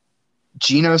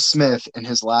 Geno Smith in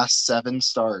his last seven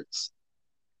starts,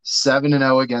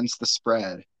 7-0 against the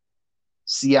spread.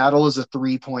 Seattle is a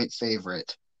 3 point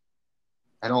favorite.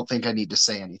 I don't think I need to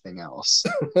say anything else.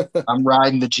 I'm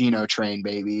riding the Geno train,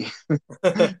 baby.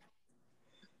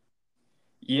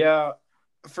 Yeah,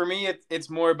 for me, it's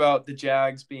more about the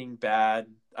Jags being bad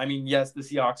I mean, yes, the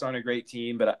Seahawks aren't a great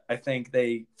team, but I think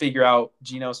they figure out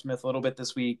Geno Smith a little bit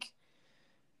this week,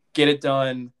 get it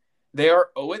done. They are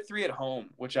 0-3 at home,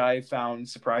 which I found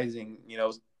surprising.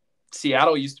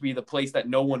 Seattle used to be the place that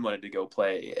no one wanted to go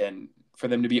play, and for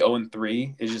them to be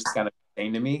 0-3 is just kind of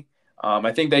insane to me.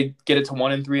 I think they get it to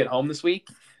 1-3 at home this week.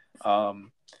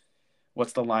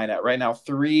 What's the line at right now?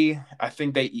 3. I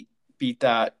think they beat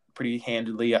that pretty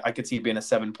handedly. I could see it being a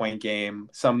 7-point game,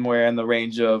 somewhere in the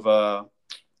range of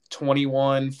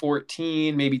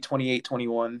 21-14, maybe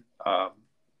 28-21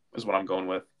 is what I'm going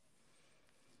with.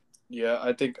 Yeah,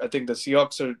 I think the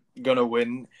Seahawks are gonna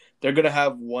win. They're gonna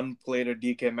have one play to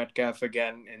DK Metcalf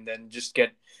again, and then just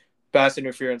get pass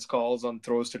interference calls on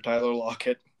throws to Tyler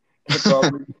Lockett. And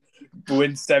probably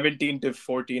win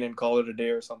 17-14 and call it a day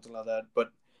or something like that.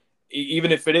 But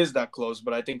even if it is that close,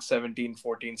 but I think 17-14,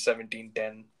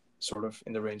 17-10, sort of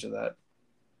in the range of that.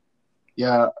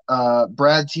 Yeah,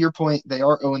 Brad, to your point, they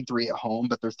are 0-3 at home,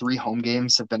 but their 3 home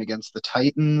games have been against the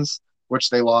Titans, which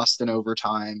they lost in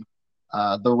overtime,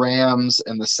 the Rams,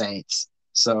 and the Saints.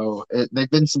 So they've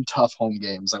been some tough home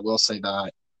games, I will say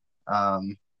that.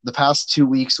 The past 2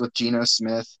 weeks with Geno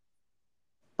Smith,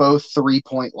 both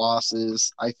 3-point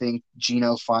losses. I think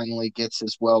Geno finally gets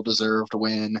his well-deserved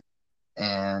win.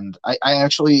 And I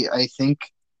think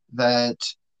that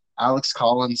Alex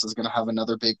Collins is going to have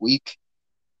another big week.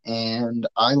 And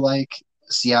I like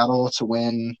Seattle to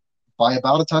win by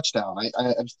about a touchdown.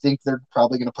 I think they're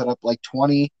probably going to put up like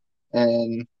 20.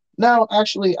 And no,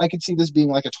 actually, I could see this being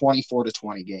like a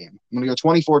 24-20 game. I'm going to go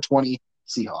 24-20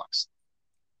 Seahawks.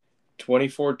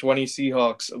 24-20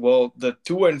 Seahawks. Well, the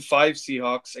 2-5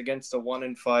 Seahawks against the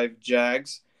 1-5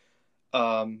 Jags.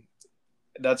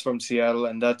 That's from Seattle,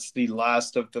 and that's the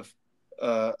last of the.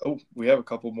 We have a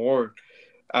couple more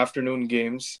afternoon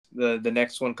games. The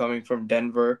next one coming from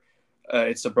Denver.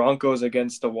 It's the Broncos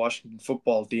against the Washington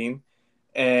football team,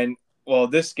 and well,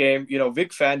 this game,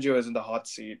 Vic Fangio is in the hot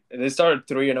seat. They started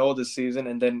 3-0 this season,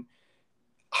 and then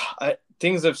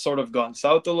things have sort of gone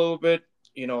south a little bit.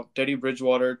 Teddy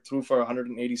Bridgewater threw for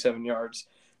 187 yards,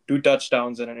 2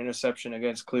 touchdowns, and an interception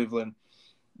against Cleveland.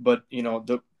 But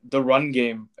the run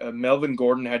game, Melvin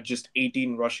Gordon had just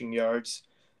 18 rushing yards.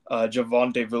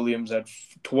 Javonte Williams had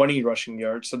 20 rushing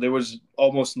yards, so there was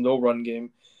almost no run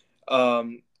game.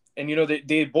 And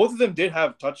they both of them did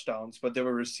have touchdowns, but they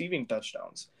were receiving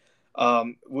touchdowns,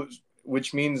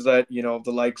 which means that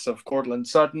the likes of Cortland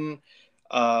Sutton,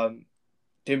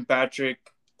 Tim Patrick,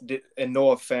 and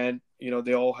Noah Fant,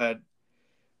 they all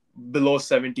below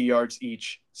 70 yards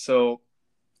each. So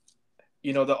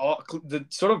the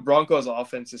sort of Broncos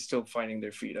offense is still finding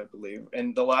their feet, I believe,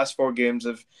 and the last 4 games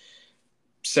have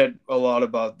said a lot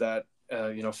about that.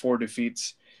 4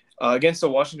 defeats against the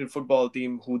Washington football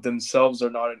team, who themselves are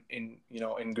not in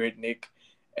great nick,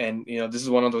 and this is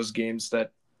one of those games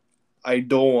that I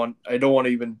don't want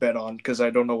to even bet on because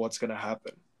I don't know what's going to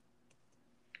happen.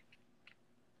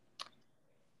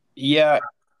 Yeah,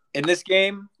 in this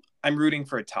game, I'm rooting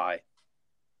for a tie.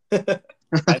 I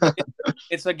think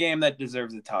it's a game that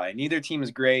deserves a tie. Neither team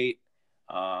is great.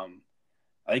 I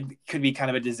think it could be kind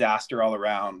of a disaster all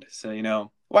around. So,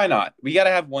 why not? We got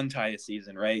to have one tie a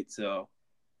season, right? So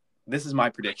this is my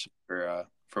prediction for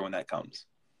when that comes.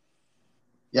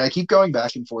 Yeah, I keep going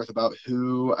back and forth about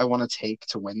who I want to take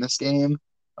to win this game.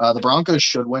 The Broncos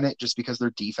should win it just because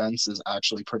their defense is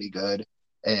actually pretty good.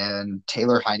 And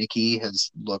Taylor Heineke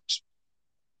has looked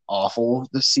awful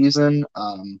this season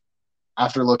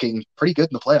after looking pretty good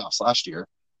in the playoffs last year.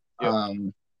 Yep.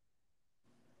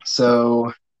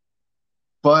 So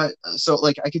I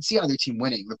could see either team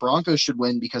winning. The Broncos should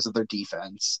win because of their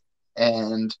defense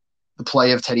and the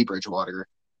play of Teddy Bridgewater.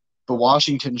 But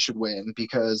Washington should win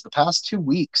because the past 2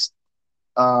 weeks,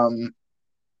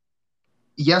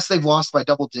 yes, they've lost by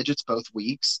double digits both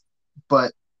weeks,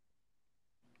 but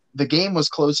the game was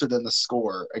closer than the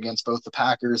score against both the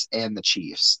Packers and the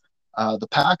Chiefs. The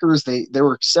Packers, there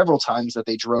were several times that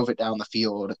they drove it down the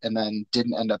field and then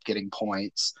didn't end up getting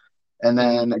points. And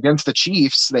then against the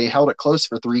Chiefs, they held it close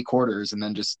for 3 quarters and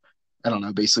then just, I don't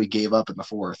know, basically gave up in the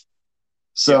 4th.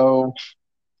 So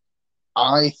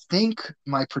I think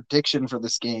my prediction for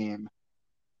this game,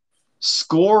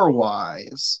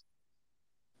 score-wise,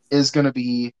 is going to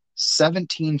be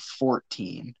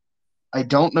 17-14. I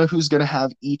don't know who's going to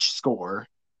have each score,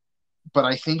 but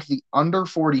I think the under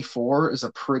 44 is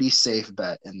a pretty safe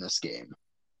bet in this game.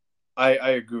 I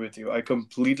agree with you. I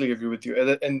completely agree with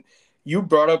you. And you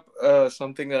brought up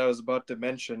something that I was about to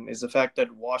mention is the fact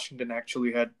that Washington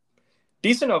actually had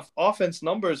decent offense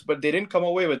numbers, but they didn't come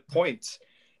away with points.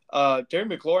 Terry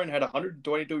McLaurin had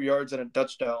 122 yards and a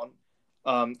touchdown.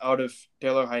 out of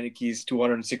Taylor Heineke's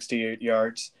 268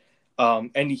 yards.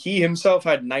 And he himself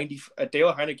had 90.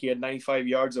 Taylor Heineke had 95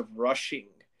 yards of rushing,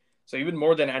 so even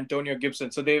more than Antonio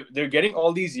Gibson. So they're getting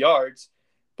all these yards,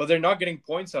 but they're not getting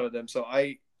points out of them. So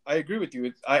I agree with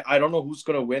you. I don't know who's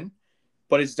gonna win,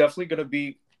 but it's definitely gonna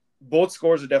be both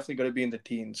scores are definitely gonna be in the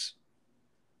teens.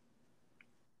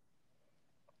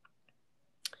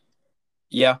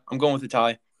 Yeah, I'm going with the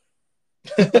tie.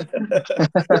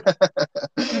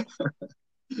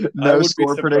 I No would be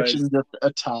score prediction, surprised. just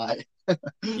a tie.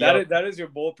 Yep. That is your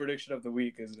bold prediction of the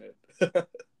week, isn't it?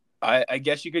 I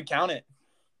guess you could count it.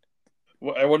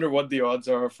 Well, I wonder what the odds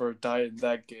are for a tie in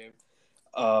that game.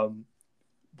 Um,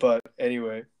 but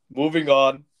anyway, moving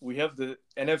on, we have the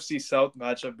NFC South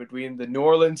matchup between the New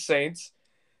Orleans Saints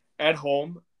at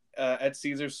home at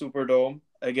Caesar Superdome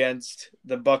against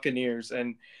the Buccaneers.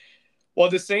 And well,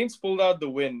 the Saints pulled out the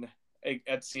win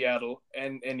at Seattle,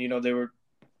 and they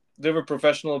were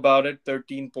professional about it.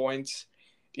 13 points,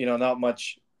 not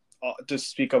much to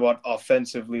speak about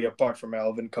offensively apart from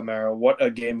Alvin Kamara. What a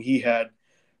game he had!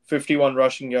 51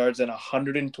 rushing yards and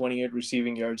 128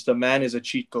 receiving yards. The man is a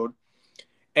cheat code.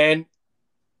 And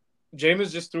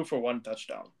Jameis just threw for one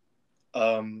touchdown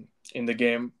in the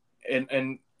game.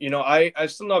 And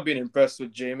I've still not been impressed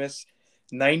with Jameis.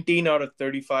 19 out of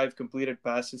 35 completed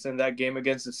passes in that game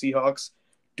against the Seahawks,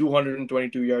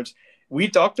 222 yards. We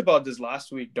talked about this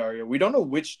last week, Dario. We don't know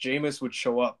which Jameis would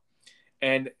show up.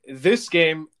 And this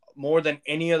game, more than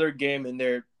any other game in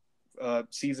their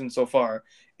season so far,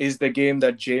 is the game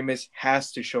that Jameis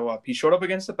has to show up. He showed up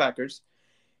against the Packers.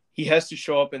 He has to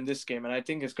show up in this game, and I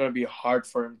think it's going to be hard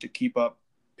for him to keep up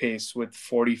pace with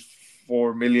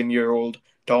 44 million-year-old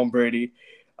Tom Brady.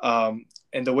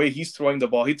 And the way he's throwing the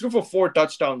ball, he threw for 4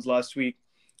 touchdowns last week.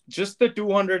 Just the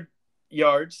 200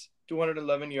 yards,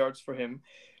 211 yards for him.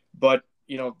 But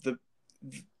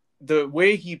the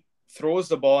way he throws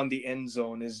the ball in the end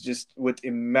zone is just with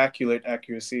immaculate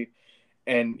accuracy.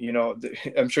 And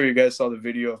I'm sure you guys saw the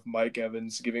video of Mike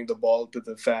Evans giving the ball to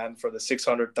the fan for the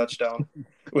 600 touchdown,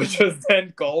 which was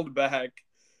then called back,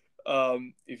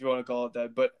 if you want to call it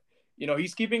that. But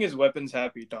he's keeping his weapons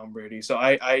happy, Tom Brady. So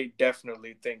I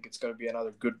definitely think it's going to be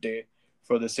another good day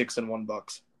for the 6-1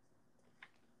 Bucks.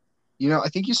 I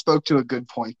think you spoke to a good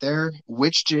point there.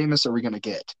 Which Jameis are we going to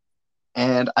get?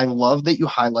 And I love that you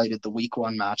highlighted the week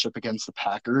one matchup against the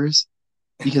Packers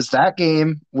because that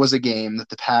game was a game that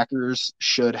the Packers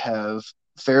should have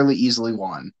fairly easily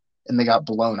won, and they got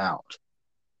blown out.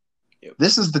 Yep.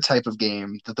 This is the type of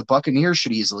game that the Buccaneers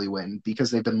should easily win because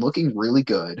they've been looking really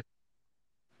good,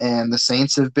 and the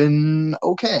Saints have been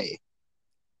okay.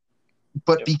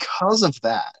 But Yep. because of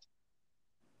that,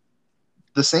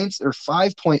 the Saints are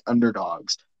 5-point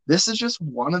underdogs. This is just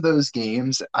one of those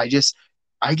games. I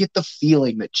get the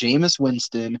feeling that Jameis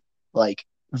Winston, like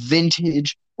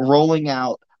vintage, rolling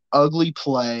out, ugly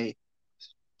play,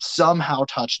 somehow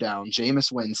touchdown,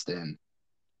 Jameis Winston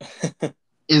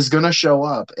is going to show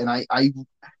up. And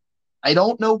I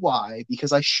don't know why,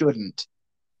 because I shouldn't,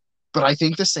 but I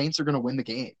think the Saints are going to win the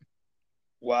game.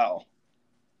 Wow.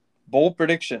 Bold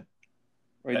prediction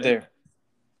right there.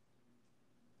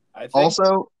 I think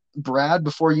Also, Brad,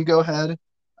 before you go ahead,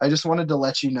 I just wanted to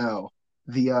let you know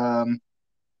the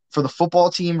for the football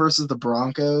team versus the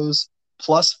Broncos,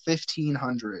 plus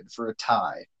 1,500 for a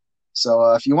tie.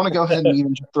 So if you want to go ahead and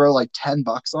even just throw like $10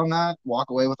 on that,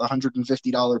 walk away with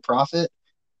 $150 profit.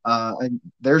 And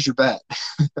there's your bet.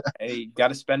 hey, got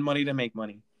to spend money to make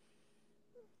money,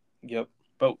 Yep.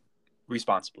 but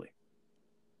responsibly.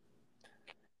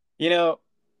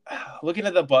 Looking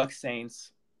at the Bucs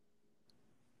Saints,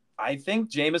 I think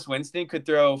Jameis Winston could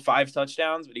throw 5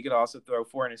 touchdowns, but he could also throw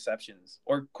 4 interceptions,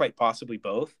 or quite possibly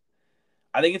both.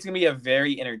 I think it's going to be a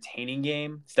very entertaining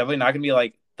game. It's definitely not going to be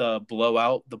like the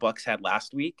blowout the Bucs had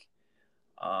last week.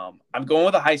 I'm going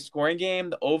with a high-scoring game.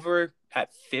 The over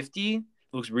at 50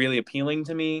 looks really appealing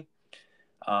to me.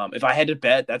 If I had to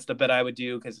bet, that's the bet I would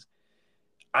do because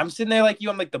I'm sitting there like you.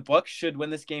 I'm like, the Bucs should win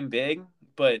this game big,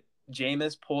 but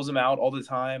Jameis pulls them out all the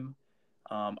time.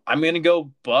 I'm going to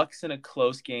go Bucs in a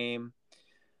close game,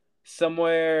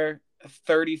 somewhere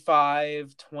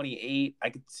 35-28. I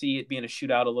could see it being a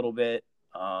shootout a little bit.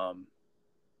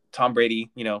 Tom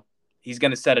Brady, he's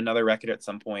going to set another record at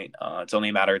some point. It's only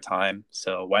a matter of time.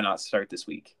 So why not start this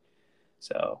week?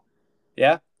 So,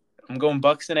 yeah, I'm going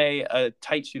Bucs in a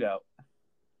tight shootout.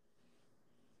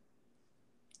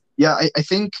 Yeah, I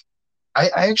think I'm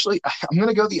going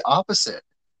to go the opposite.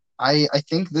 I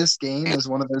think this game is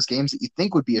one of those games that you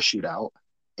think would be a shootout,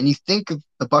 and you think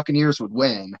the Buccaneers would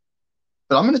win,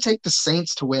 but I'm going to take the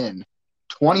Saints to win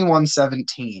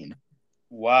 21-17.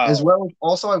 Wow. As well as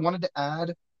also I wanted to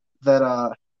add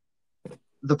that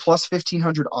the plus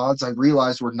 1,500 odds I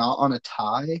realized were not on a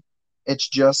tie. It's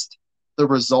just the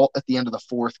result at the end of the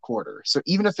fourth quarter. So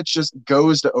even if it just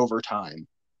goes to overtime,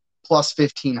 plus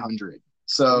 1,500.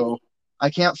 So I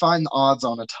can't find the odds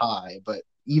on a tie, but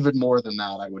even more than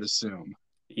that, I would assume.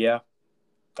 Yeah,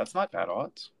 that's not bad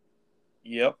odds.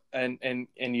 Yep, and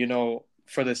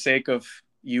for the sake of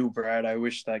you, Brad, I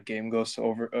wish that game goes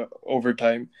to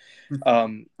overtime.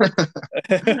 Um,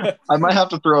 I might have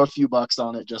to throw a few bucks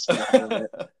on it just for the hell of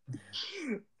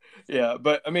it. Yeah,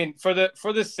 but I mean, for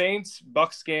the Saints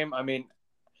Bucks game, I mean,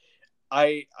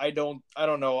 I don't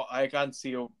know. I can't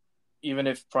see even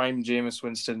if prime Jameis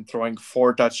Winston throwing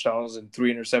 4 touchdowns and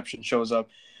 3 interceptions shows up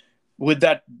with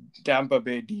that Tampa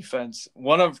Bay defense.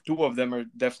 One of two of them are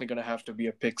definitely going to have to be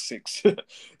a pick six.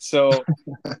 So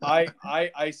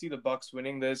I see the Bucks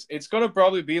winning this. It's going to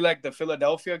probably be like the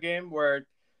Philadelphia game where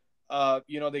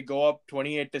they go up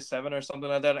 28-7 or something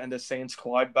like that, and the Saints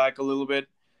claw back a little bit.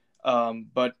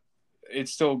 But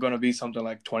it's still going to be something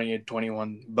like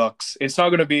 28-21 Bucks. It's not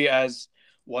going to be as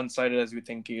one-sided as we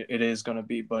think it is going to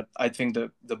be, but I think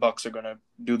the Bucks are going to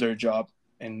do their job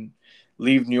and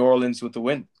leave New Orleans with the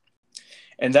win.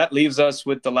 And that leaves us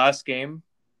with the last game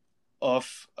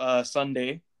of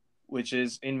Sunday, which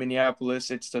is in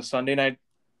Minneapolis. It's the Sunday night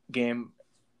game.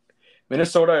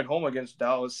 Minnesota at home against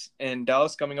Dallas, and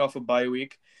Dallas coming off a bye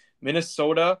week.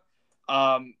 Minnesota,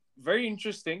 very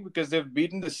interesting because they've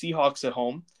beaten the Seahawks at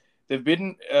home. They've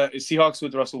beaten Seahawks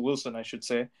with Russell Wilson, I should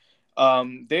say.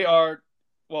 They're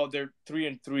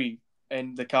 3-3,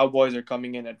 and the Cowboys are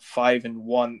coming in at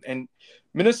 5-1. And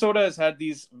Minnesota has had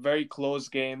these very close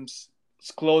games,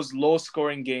 close,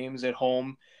 low-scoring games at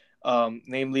home,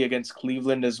 namely against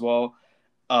Cleveland as well.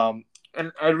 And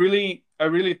I really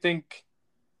think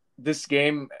this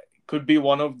game could be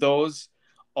one of those.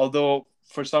 Although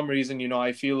for some reason,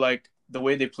 I feel like the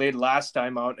way they played last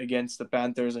time out against the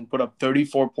Panthers and put up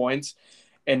 34 points,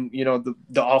 and the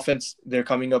offense they're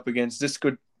coming up against, this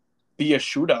could be a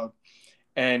shootout.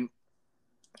 And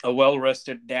a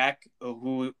well-rested Dak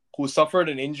who suffered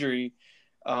an injury,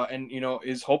 and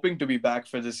is hoping to be back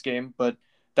for this game, but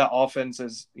that offense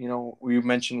is we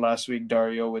mentioned last week,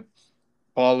 Dario, with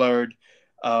Pollard,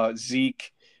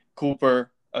 Zeke,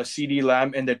 Cooper, CD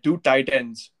Lamb, and the 2 tight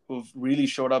ends who've really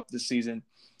showed up this season,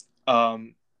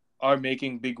 are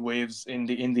making big waves in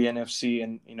the NFC,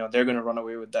 and they're going to run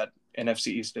away with that NFC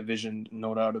East division,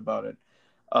 no doubt about it.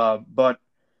 But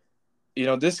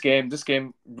this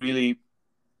game really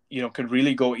could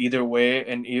really go either way,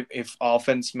 and if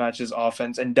offense matches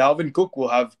offense, and Dalvin Cook will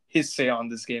have his say on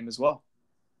this game as well.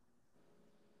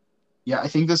 Yeah, I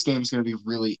think this game's going to be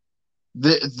really.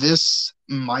 This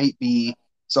might be.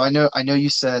 So I know you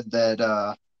said that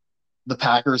the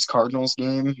Packers Cardinals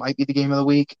game might be the game of the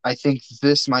week. I think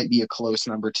this might be a close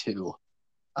number two,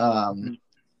 um,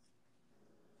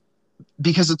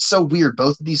 because it's so weird.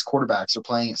 Both of these quarterbacks are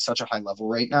playing at such a high level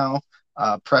right now.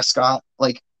 Prescott,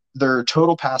 like their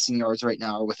total passing yards right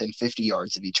now are within 50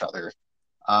 yards of each other.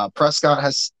 Prescott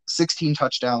has 16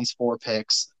 touchdowns, 4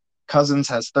 picks. Cousins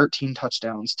has 13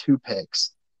 touchdowns, 2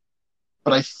 picks.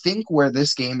 But I think where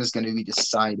this game is going to be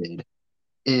decided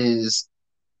is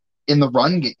in the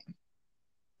run game,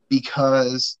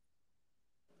 because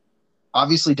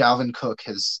obviously Dalvin Cook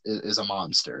is a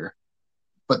monster,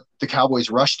 but the Cowboys'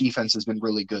 rush defense has been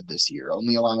really good this year,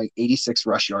 only allowing 86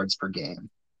 rush yards per game.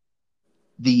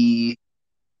 The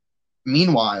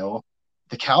Meanwhile,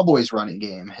 the Cowboys' running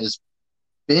game has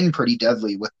been pretty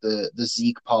deadly with the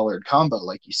Zeke Pollard combo,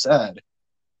 like you said.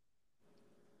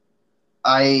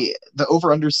 The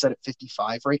over under set at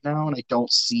 55 right now, and I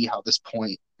don't see how this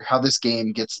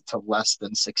game gets to less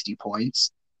than 60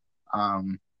 points.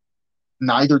 Um,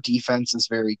 Neither defense is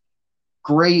very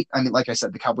great. I mean, like I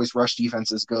said, the Cowboys' rush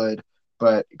defense is good,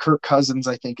 but Kirk Cousins,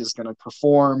 I think, is going to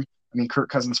perform. I mean, Kirk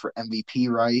Cousins for MVP,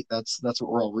 right? That's what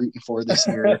we're all rooting for this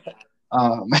year.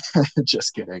 Um,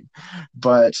 just kidding,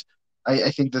 but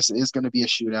I think this is going to be a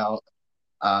shootout.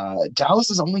 Dallas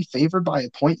is only favored by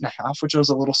 1.5, which I was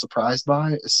a little surprised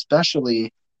by,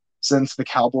 especially since the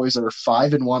Cowboys are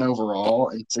 5-1 overall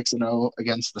and 6-0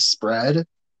 against the spread.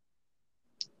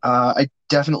 I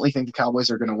definitely think the Cowboys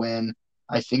are going to win.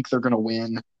 I think they're going to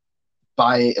win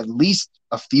by at least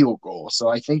a field goal. So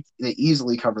I think they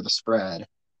easily cover the spread.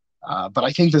 But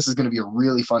I think this is going to be a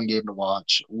really fun game to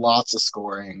watch. Lots of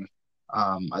scoring.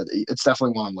 It's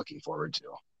definitely one I'm looking forward to.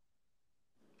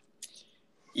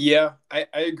 Yeah, I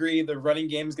agree. The running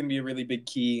game is going to be a really big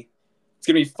key. It's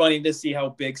going to be funny to see how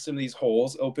big some of these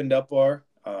holes opened up are.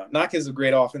 Not because of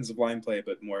great offensive line play,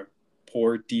 but more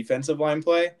poor defensive line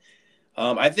play.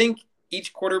 I think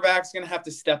each quarterback's going to have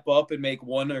to step up and make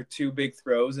one or two big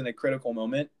throws in a critical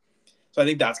moment. So I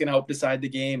think that's going to help decide the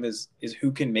game is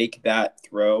who can make that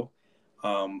throw.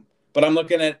 But I'm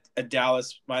looking at a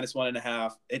Dallas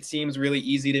 -1.5. It seems really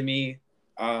easy to me.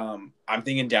 I'm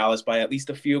thinking Dallas by at least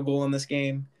a field goal in this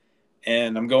game,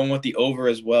 and I'm going with the over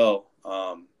as well.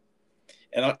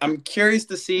 And I'm curious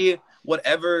to see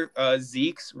whatever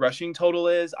Zeke's rushing total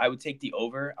is. I would take the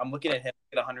over. I'm looking at him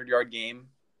at a 100-yard game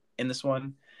in this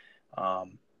one.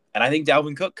 And I think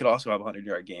Dalvin Cook could also have a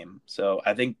 100-yard game. So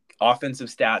I think offensive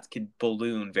stats could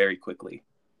balloon very quickly.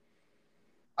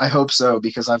 I hope so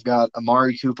because I've got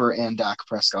Amari Cooper and Dak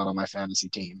Prescott on my fantasy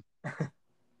team.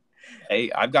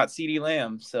 Hey, I've got CeeDee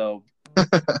Lamb, so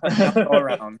all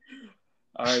around.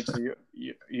 All right, so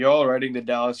you're all riding the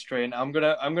Dallas train. I'm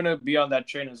gonna be on that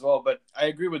train as well. But I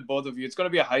agree with both of you. It's gonna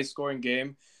be a high scoring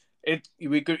game. It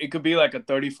could be like a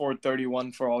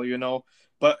 34-31 for all you know.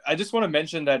 But I just want to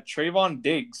mention that Trayvon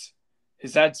Diggs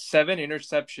has had 7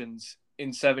 interceptions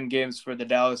in 7 games for the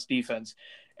Dallas defense,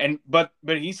 and but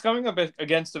he's coming up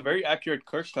against a very accurate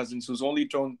Kirk Cousins who's only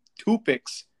thrown 2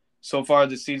 picks so far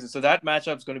this season. So that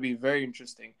matchup is going to be very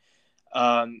interesting.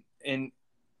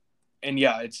 And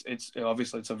yeah, it's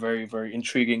obviously it's a very very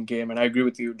intriguing game, and I agree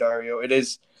with you, Dario. It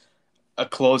is a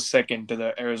close second to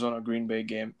the Arizona Green Bay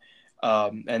game,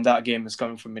 and that game is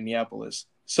coming from Minneapolis.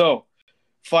 So,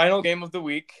 final game of the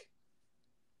week,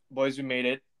 boys, we made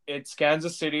it. It's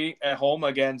Kansas City at home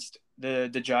against the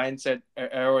Giants at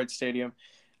Arrowhead Stadium,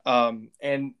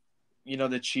 and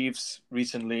the Chiefs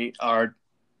recently are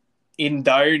in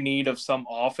dire need of some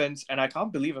offense, and I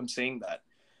can't believe I'm saying that.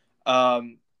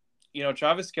 Um,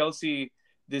 Travis Kelce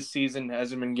this season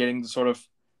hasn't been getting the sort of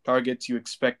targets you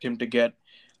expect him to get.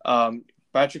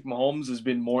 Patrick Mahomes has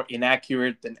been more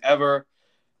inaccurate than ever.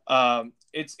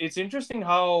 It's interesting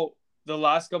how the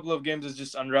last couple of games has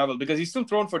just unraveled because he's still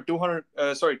thrown for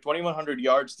 2,100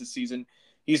 yards this season.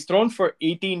 He's thrown for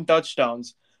 18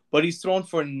 touchdowns, but he's thrown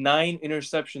for 9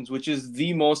 interceptions, which is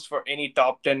the most for any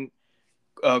top 10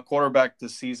 quarterback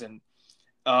this season.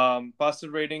 Passer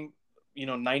rating,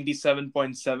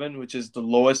 97.7, which is the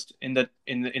lowest in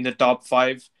the top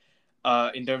 5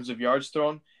 in terms of yards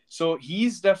thrown. So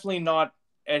he's definitely not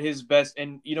at his best.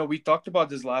 And we talked about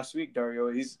this last week,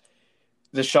 Dario. He's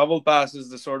the shovel passes,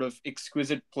 the sort of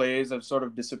exquisite plays have sort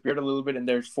of disappeared a little bit, and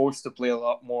they're forced to play a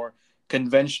lot more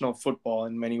conventional football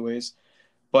in many ways.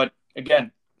 But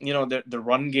again, the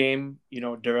run game,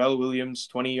 Darrell Williams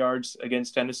 20 yards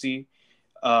against Tennessee,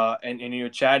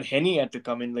 and Chad Henne had to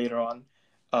come in later on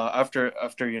after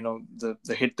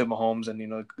the hit to Mahomes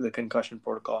and the concussion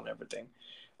protocol and everything.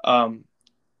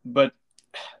 But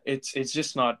it's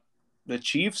just not the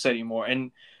Chiefs anymore,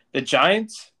 and the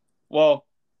Giants. Well,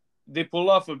 they pulled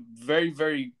off a very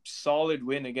very solid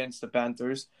win against the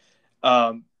Panthers.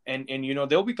 And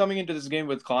they'll be coming into this game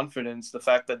with confidence. The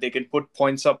fact that they can put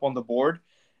points up on the board,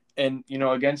 and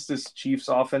against this Chiefs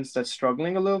offense that's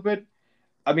struggling a little bit.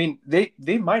 I mean,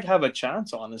 they might have a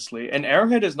chance, honestly. And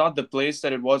Arrowhead is not the place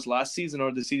that it was last season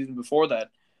or the season before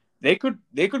that. They could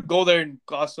go there and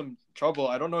cause some trouble.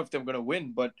 I don't know if they're going to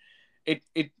win, but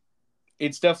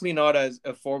it's definitely not as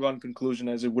a foregone conclusion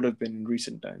as it would have been in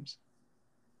recent times.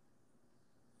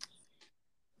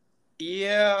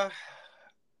 Yeah,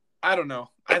 I don't know.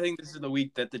 I think this is the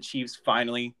week that the Chiefs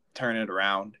finally turn it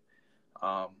around.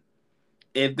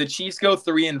 If the Chiefs go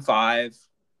 3-5,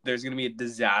 there's going to be a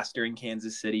disaster in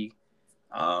Kansas City.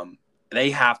 They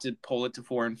have to pull it to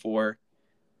 4-4.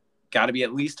 Got to be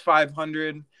at least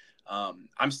 500.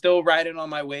 I'm still riding on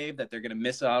my wave that they're going to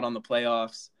miss out on the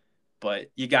playoffs,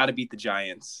 but you got to beat the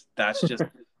Giants. That's just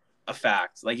a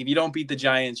fact. Like, if you don't beat the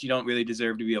Giants, you don't really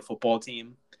deserve to be a football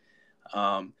team.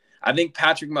 I think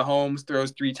Patrick Mahomes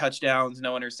throws 3 touchdowns,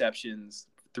 no interceptions,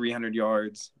 300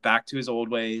 yards, back to his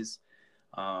old ways.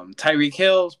 Tyreek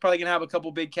Hill's probably going to have a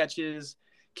couple big catches.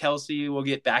 Kelce will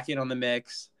get back in on the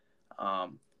mix. I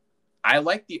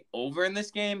like the over in this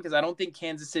game because I don't think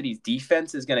Kansas City's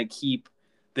defense is going to keep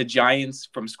the Giants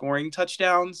from scoring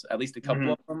touchdowns, at least a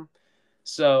couple of them.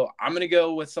 So I'm going to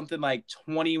go with something like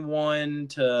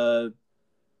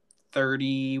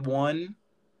 21-31,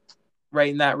 right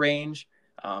in that range.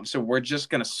 So we're just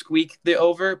going to squeak the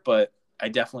over, but I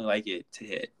definitely like it to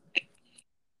hit.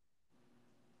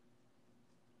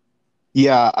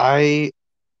 Yeah,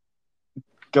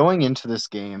 going into this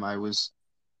game, I was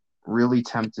really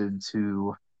tempted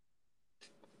to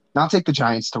not take the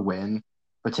Giants to win,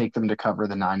 but take them to cover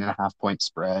the 9.5 point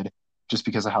spread just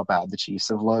because of how bad the Chiefs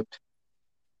have looked.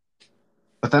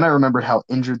 But then I remembered how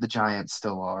injured the Giants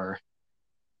still are.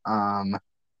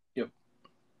 Yep.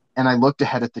 And I looked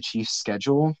ahead at the Chiefs'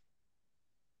 schedule.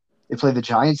 They play the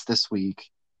Giants this week,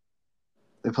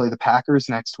 They play the Packers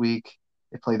next week.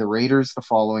 They play the Raiders the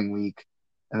following week,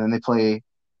 and then they play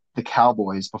the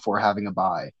Cowboys before having a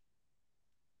bye.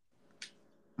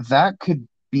 That could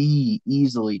be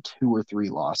easily two or three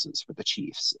losses for the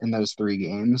Chiefs in those three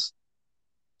games.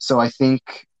 So I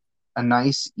think a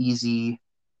nice, easy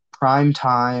prime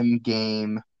time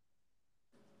game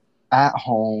at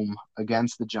home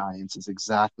against the Giants is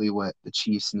exactly what the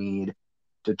Chiefs need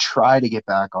to try to get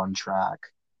back on track.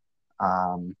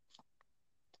 Um,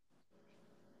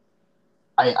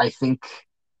 I think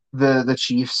the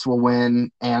Chiefs will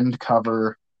win and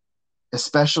cover,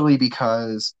 especially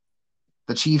because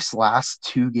the Chiefs' last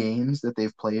two games that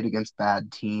they've played against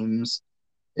bad teams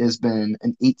has been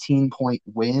an 18-point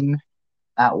win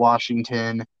at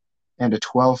Washington and a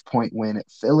 12-point win at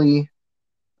Philly.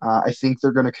 I think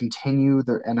they're going to continue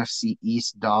their NFC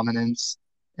East dominance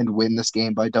and win this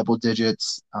game by double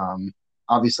digits.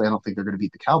 Obviously, I don't think they're going to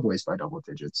beat the Cowboys by double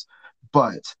digits,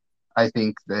 but I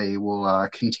think they will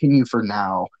continue for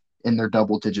now in their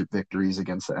double digit victories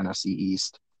against the NFC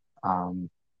East. Um,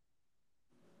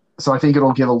 so I think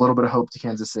it'll give a little bit of hope to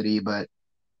Kansas City, but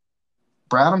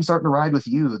Brad, I'm starting to ride with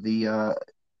you. The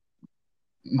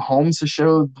Holmes has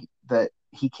showed that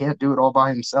he can't do it all by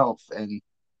himself, and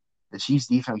the Chiefs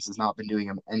defense has not been doing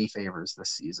him any favors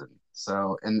this season.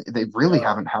 So, and they really No.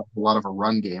 haven't had a lot of a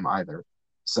run game either.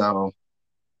 So,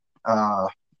 uh,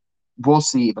 we'll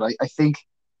see. But I think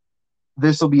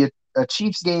this will be a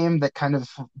Chiefs game that kind of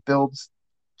builds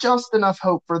just enough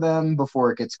hope for them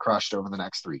before it gets crushed over the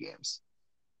next three games.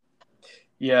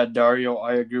 Yeah, Dario,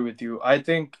 I agree with you. I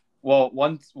think well,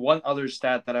 one other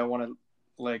stat that I want to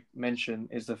like mention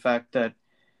is the fact that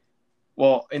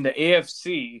well, in the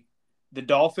AFC, the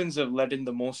Dolphins have let in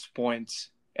the most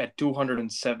points at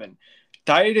 207.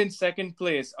 Tied in second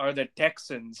place are the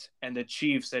Texans and the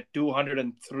Chiefs at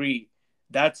 203.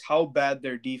 That's how bad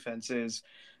their defense is.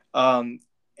 Um,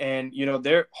 and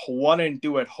they're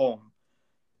 1-2 at home.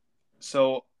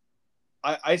 So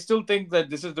I still think that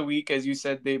this is the week, as you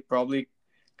said, they probably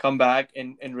come back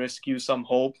and rescue some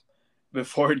hope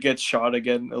before it gets shot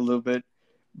again a little bit.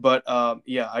 But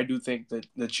yeah, I do think that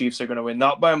the Chiefs are going to win.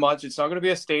 Not by much. It's not going to be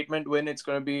a statement win. It's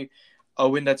going to be a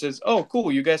win that says, oh,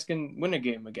 cool, you guys can win a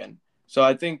game again. So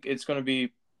I think it's going to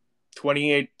be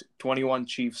 28-21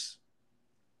 Chiefs.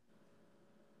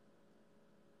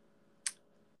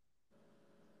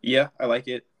 Yeah, I like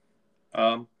it.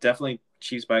 Definitely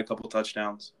Chiefs by a couple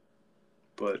touchdowns,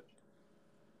 but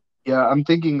Yeah, I'm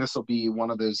thinking this will be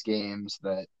one of those games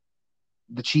that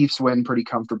the Chiefs win pretty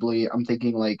comfortably. I'm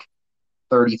thinking like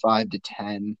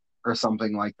 35-10 or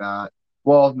something like that.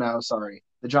 Well, no, sorry.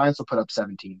 The Giants will put up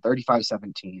 17,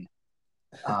 35-17.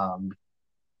 Um,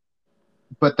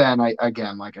 but then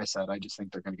again, like I said, I just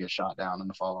think they're going to get shot down in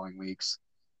the following weeks.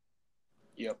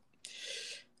 Yep.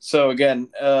 So again,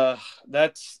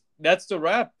 that's the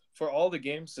wrap for all the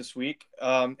games this week.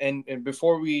 And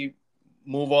before we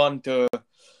move on to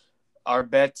our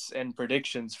bets and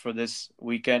predictions for this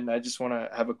weekend, I just want to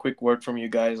have a quick word from you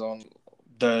guys on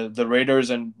the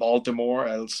Raiders and Baltimore.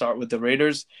 I'll start with the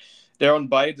Raiders. They're on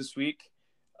bye this week,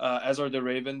 as are the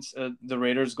Ravens. The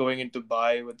Raiders going into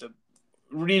bye with a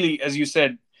really, as you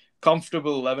said,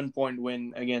 comfortable 11-point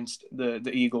win against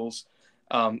the Eagles.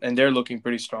 And they're looking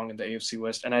pretty strong in the AFC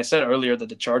West. And I said earlier that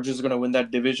the Chargers are going to win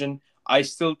that division. I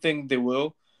still think they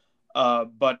will.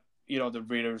 But the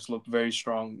Raiders look very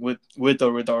strong with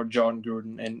or without John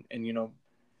Gruden, and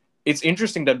it's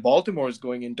interesting that Baltimore is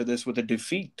going into this with a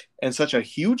defeat and such a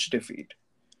huge defeat.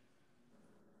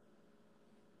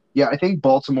 Yeah, I think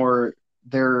Baltimore,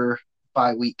 their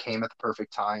bye week came at the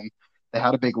perfect time. They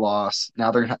had a big loss.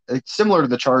 Now it's similar to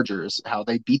the Chargers, how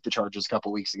they beat the Chargers a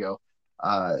couple weeks ago.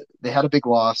 They had a big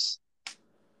loss.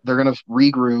 They're going to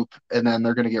regroup and then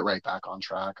they're going to get right back on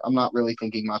track. I'm not really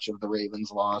thinking much of the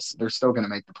Ravens' loss. They're still going to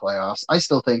make the playoffs. I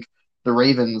still think the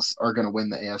Ravens are going to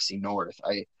win the AFC North.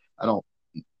 I don't.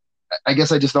 I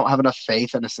guess I just don't have enough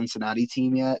faith in a Cincinnati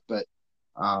team yet, but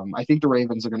I think the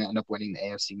Ravens are going to end up winning the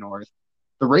AFC North.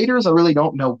 The Raiders, I really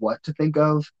don't know what to think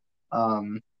of.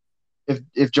 Um,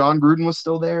 if John Gruden was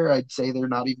still there, I'd say they're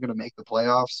not even going to make the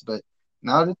playoffs. But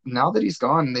now that he's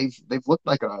gone, they've looked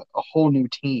like a whole new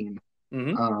team.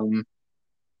 Mm-hmm. Um,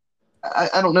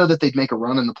 I don't know that they'd make a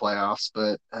run in the playoffs,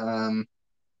 but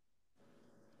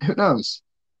who knows?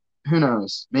 Who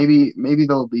knows? Maybe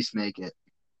they'll at least make it.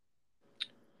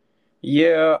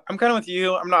 yeah, I'm kind of with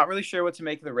you. I'm not really sure what to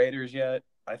make of the Raiders yet.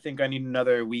 I think I need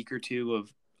another week or two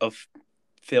of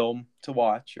film to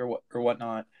watch or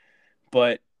whatnot.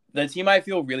 But the team I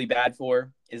feel really bad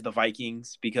for is the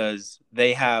Vikings because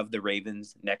they have the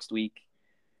Ravens next week,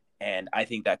 And I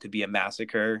think that could be a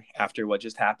massacre after what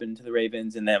just happened to the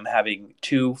Ravens and them having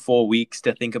 2 full weeks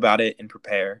to think about it and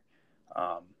prepare.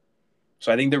 Um,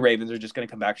 so I think the Ravens are just going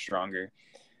to come back stronger.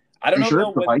 I Are don't you know sure though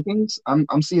it's the when Vikings?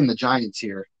 I'm seeing the Giants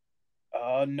here.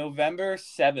 November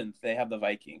 7th they have the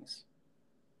Vikings.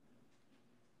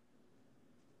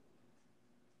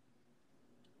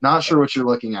 Not sure what you're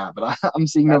looking at, but I'm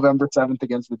seeing That, November 7th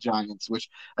against the Giants, which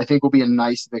I think will be a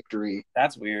nice victory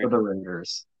that's for weird. the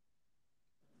Raiders.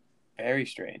 Very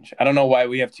strange. I don't know why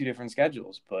we have 2 different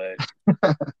schedules, but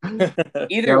Yeah,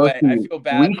 either let's way, I see. feel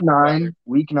bad for whoever.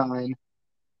 Week nine.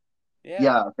 Yeah.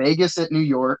 Yeah, Vegas at New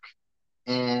York,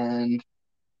 and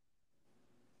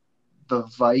the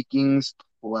Vikings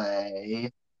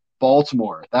play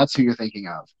Baltimore. That's who you're thinking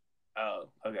of. Oh,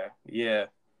 okay. Yeah.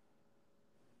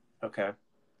 Okay.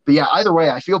 But yeah, either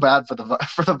way, I feel bad for the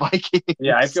for the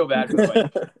Yeah, I Vikings. feel bad for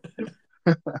the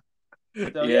Vikings.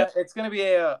 So Yeah, yeah, it's gonna be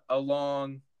a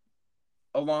long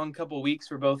couple of weeks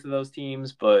for both of those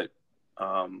teams, but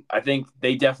I think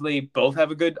they definitely both have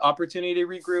a good opportunity to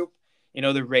regroup.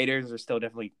 The Raiders are still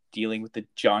definitely dealing with the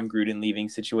John Gruden leaving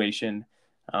situation.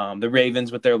 The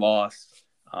Ravens with their loss,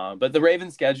 but the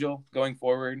Ravens schedule going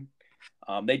forward,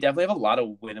 they definitely have a lot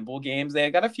of winnable games.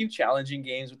 They got a few challenging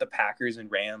games with the Packers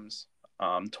and Rams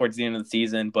towards the end of the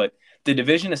season, but the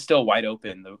division is still wide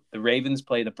open. The Ravens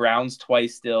play the Browns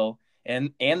twice still,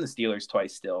 and the Steelers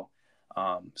twice still.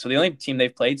 So the only team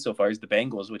they've played so far is the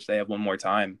Bengals, which they have one more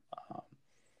time.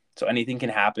 So anything can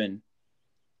happen.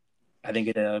 I think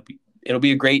it'll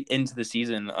be a great end to the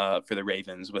season for the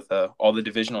Ravens with all the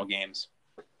divisional games.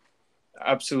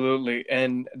 absolutely.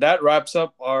 And that wraps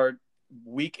up our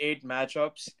week 8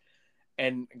 matchups.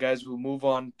 And guys, we'll move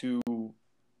on to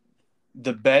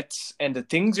the bets and the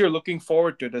things you're looking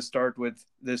forward to start with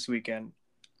this weekend.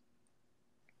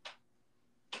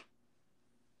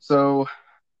 So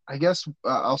I guess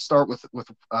I'll start with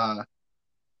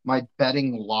my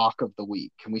betting lock of the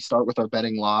week. Can we start with our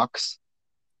betting locks?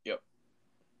 Yep.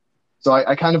 So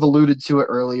I kind of alluded to it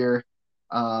earlier.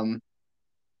 Um,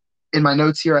 in my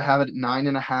notes here, I have it at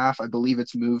 9.5. I believe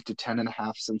it's moved to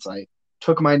 10.5 since I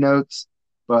took my notes.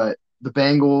 But the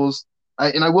Bengals,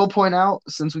 and I will point out,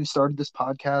 since we've started this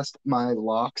podcast, my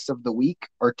locks of the week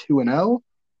are 2-0.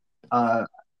 Uh,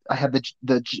 I had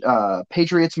the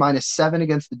Patriots -7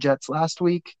 against the Jets last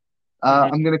week.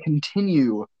 Mm-hmm. I'm going to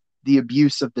continue the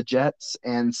abuse of the Jets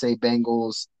and say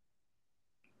Bengals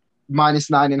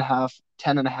 -9.5,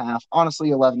 10.5, honestly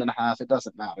 11.5. It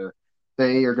doesn't matter.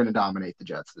 They are going to dominate the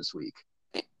Jets this week.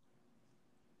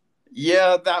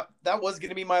 Yeah, that was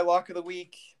gonna be my lock of the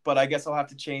week, but I guess I'll have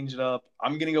to change it up.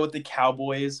 I'm gonna go with the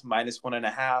Cowboys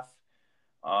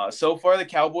 -1.5. So far, the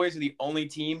Cowboys are the only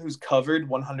team who's covered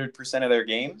 100% of their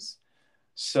games.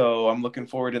 So I'm looking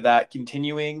forward to that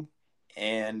continuing.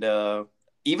 And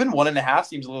even 1.5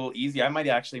 seems a little easy. I might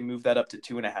actually move that up to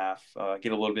 2.5,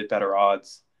 get a little bit better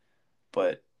odds.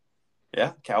 But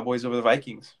yeah, Cowboys over the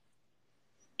Vikings.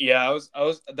 Yeah,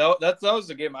 that was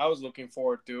the game I was looking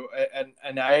forward to,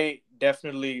 and I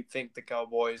definitely think the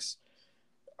Cowboys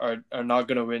are not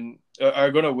gonna win,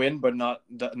 are gonna win, but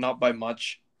not by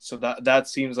much. So that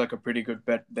seems like a pretty good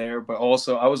bet there. But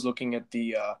also, I was looking at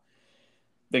the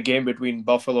game between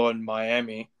Buffalo and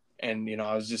Miami, and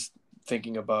I was just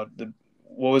thinking about the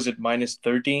what was it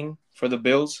 -13 for the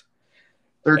Bills,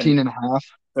 13 and and a half.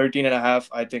 13.5.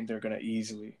 I think they're gonna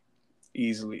easily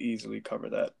cover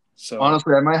that. So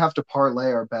Honestly, I might have to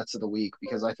parlay our bets of the week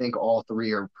because I think all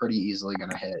three are pretty easily going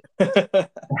to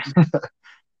hit.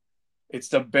 it's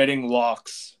the betting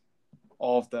locks,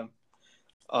 all of them.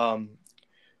 Um,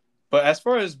 but as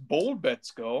far as bold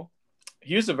bets go,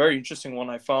 here's a very interesting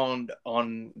one I found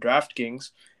on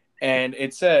DraftKings, and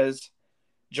it says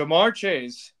Jamar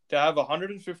Chase to have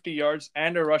 150 yards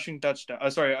and a rushing touchdown.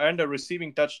 And a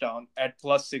receiving touchdown at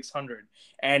 +600,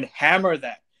 and hammer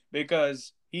that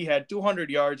because he had 200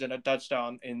 yards and a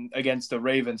touchdown in against the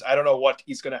Ravens. I don't know what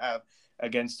he's gonna have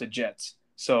against the Jets.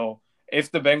 So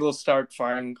if the Bengals start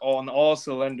firing on all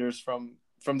cylinders from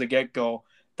the get go,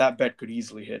 that bet could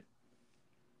easily hit.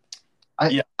 I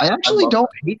Yeah, I I actually love don't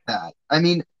that. hate that. I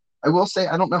mean, I will say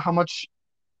I don't know how much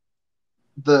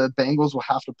the Bengals will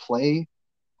have to play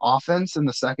offense in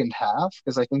the second half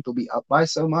because I think they'll be up by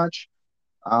so much.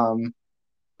 Um,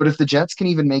 but if the Jets can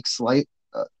even make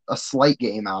a slight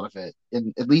game out of it,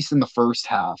 in at least in the first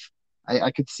half,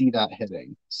 I could see that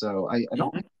hitting. So I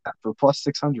don't Mhm. hate that for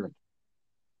 +600.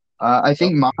 I Yep.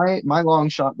 think my long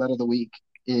shot bet of the week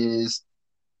is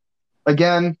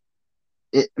again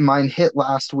mine hit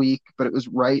last week, but it was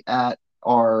right at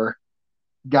our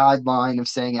guideline of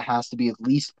saying it has to be at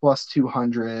least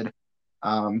 +200.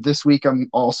 This week, I'm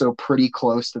also pretty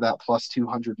close to that plus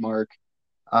 200 mark.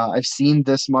 I've seen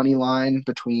this money line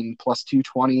between plus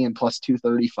 220 and plus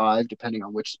 235, depending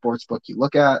on which sports book you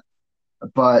look at.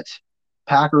 But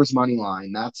Packers money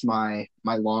line, that's my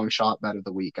long shot bet of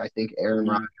the week. I think Aaron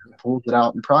Rodgers pulls it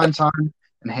out in prime time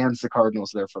and hands the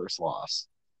Cardinals their first loss.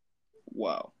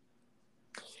 Wow.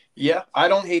 Yeah, I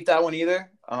don't hate that one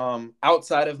either.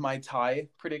 Outside of my tie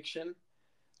prediction,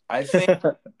 I think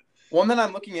one that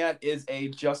I'm looking at is a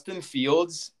Justin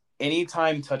Fields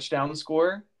anytime touchdown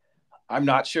score. I'm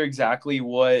not sure exactly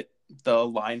what the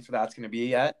line for that's going to be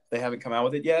yet. They haven't come out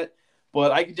with it yet,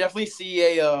 but I could definitely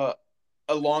see a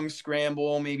long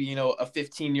scramble, maybe a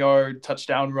 15-yard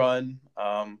touchdown run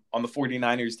on the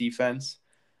 49ers defense.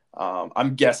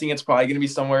 I'm guessing it's probably going to be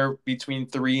somewhere between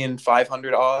 3 and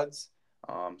 500 odds.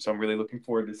 So I'm really looking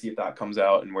forward to see if that comes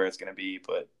out and where it's going to be.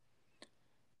 But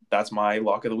that's my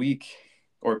lock of the week,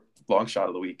 or long shot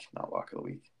of the week, not lock of the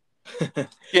week.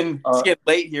 It's getting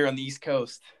late here on the East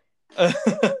Coast.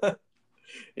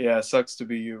 Yeah, it sucks to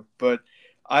be you, but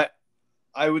I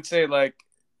would say, like,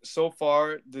 so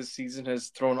far this season has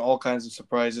thrown all kinds of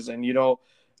surprises. And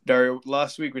Dario,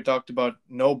 last week we talked about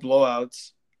no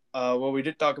blowouts. Well, we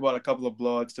did talk about a couple of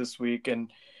blowouts this week, and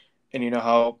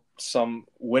how some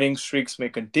winning streaks may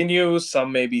continue,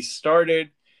 some may be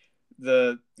started.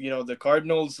 The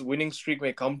Cardinals winning streak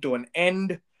may come to an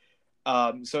end.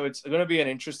 So it's going to be an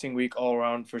interesting week all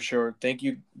around for sure. Thank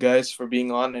you guys for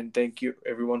being on, and thank you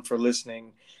everyone for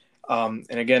listening. And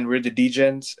again, we're the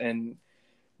Degens, and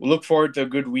we'll look forward to a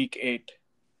good week 8.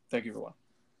 Thank you, everyone.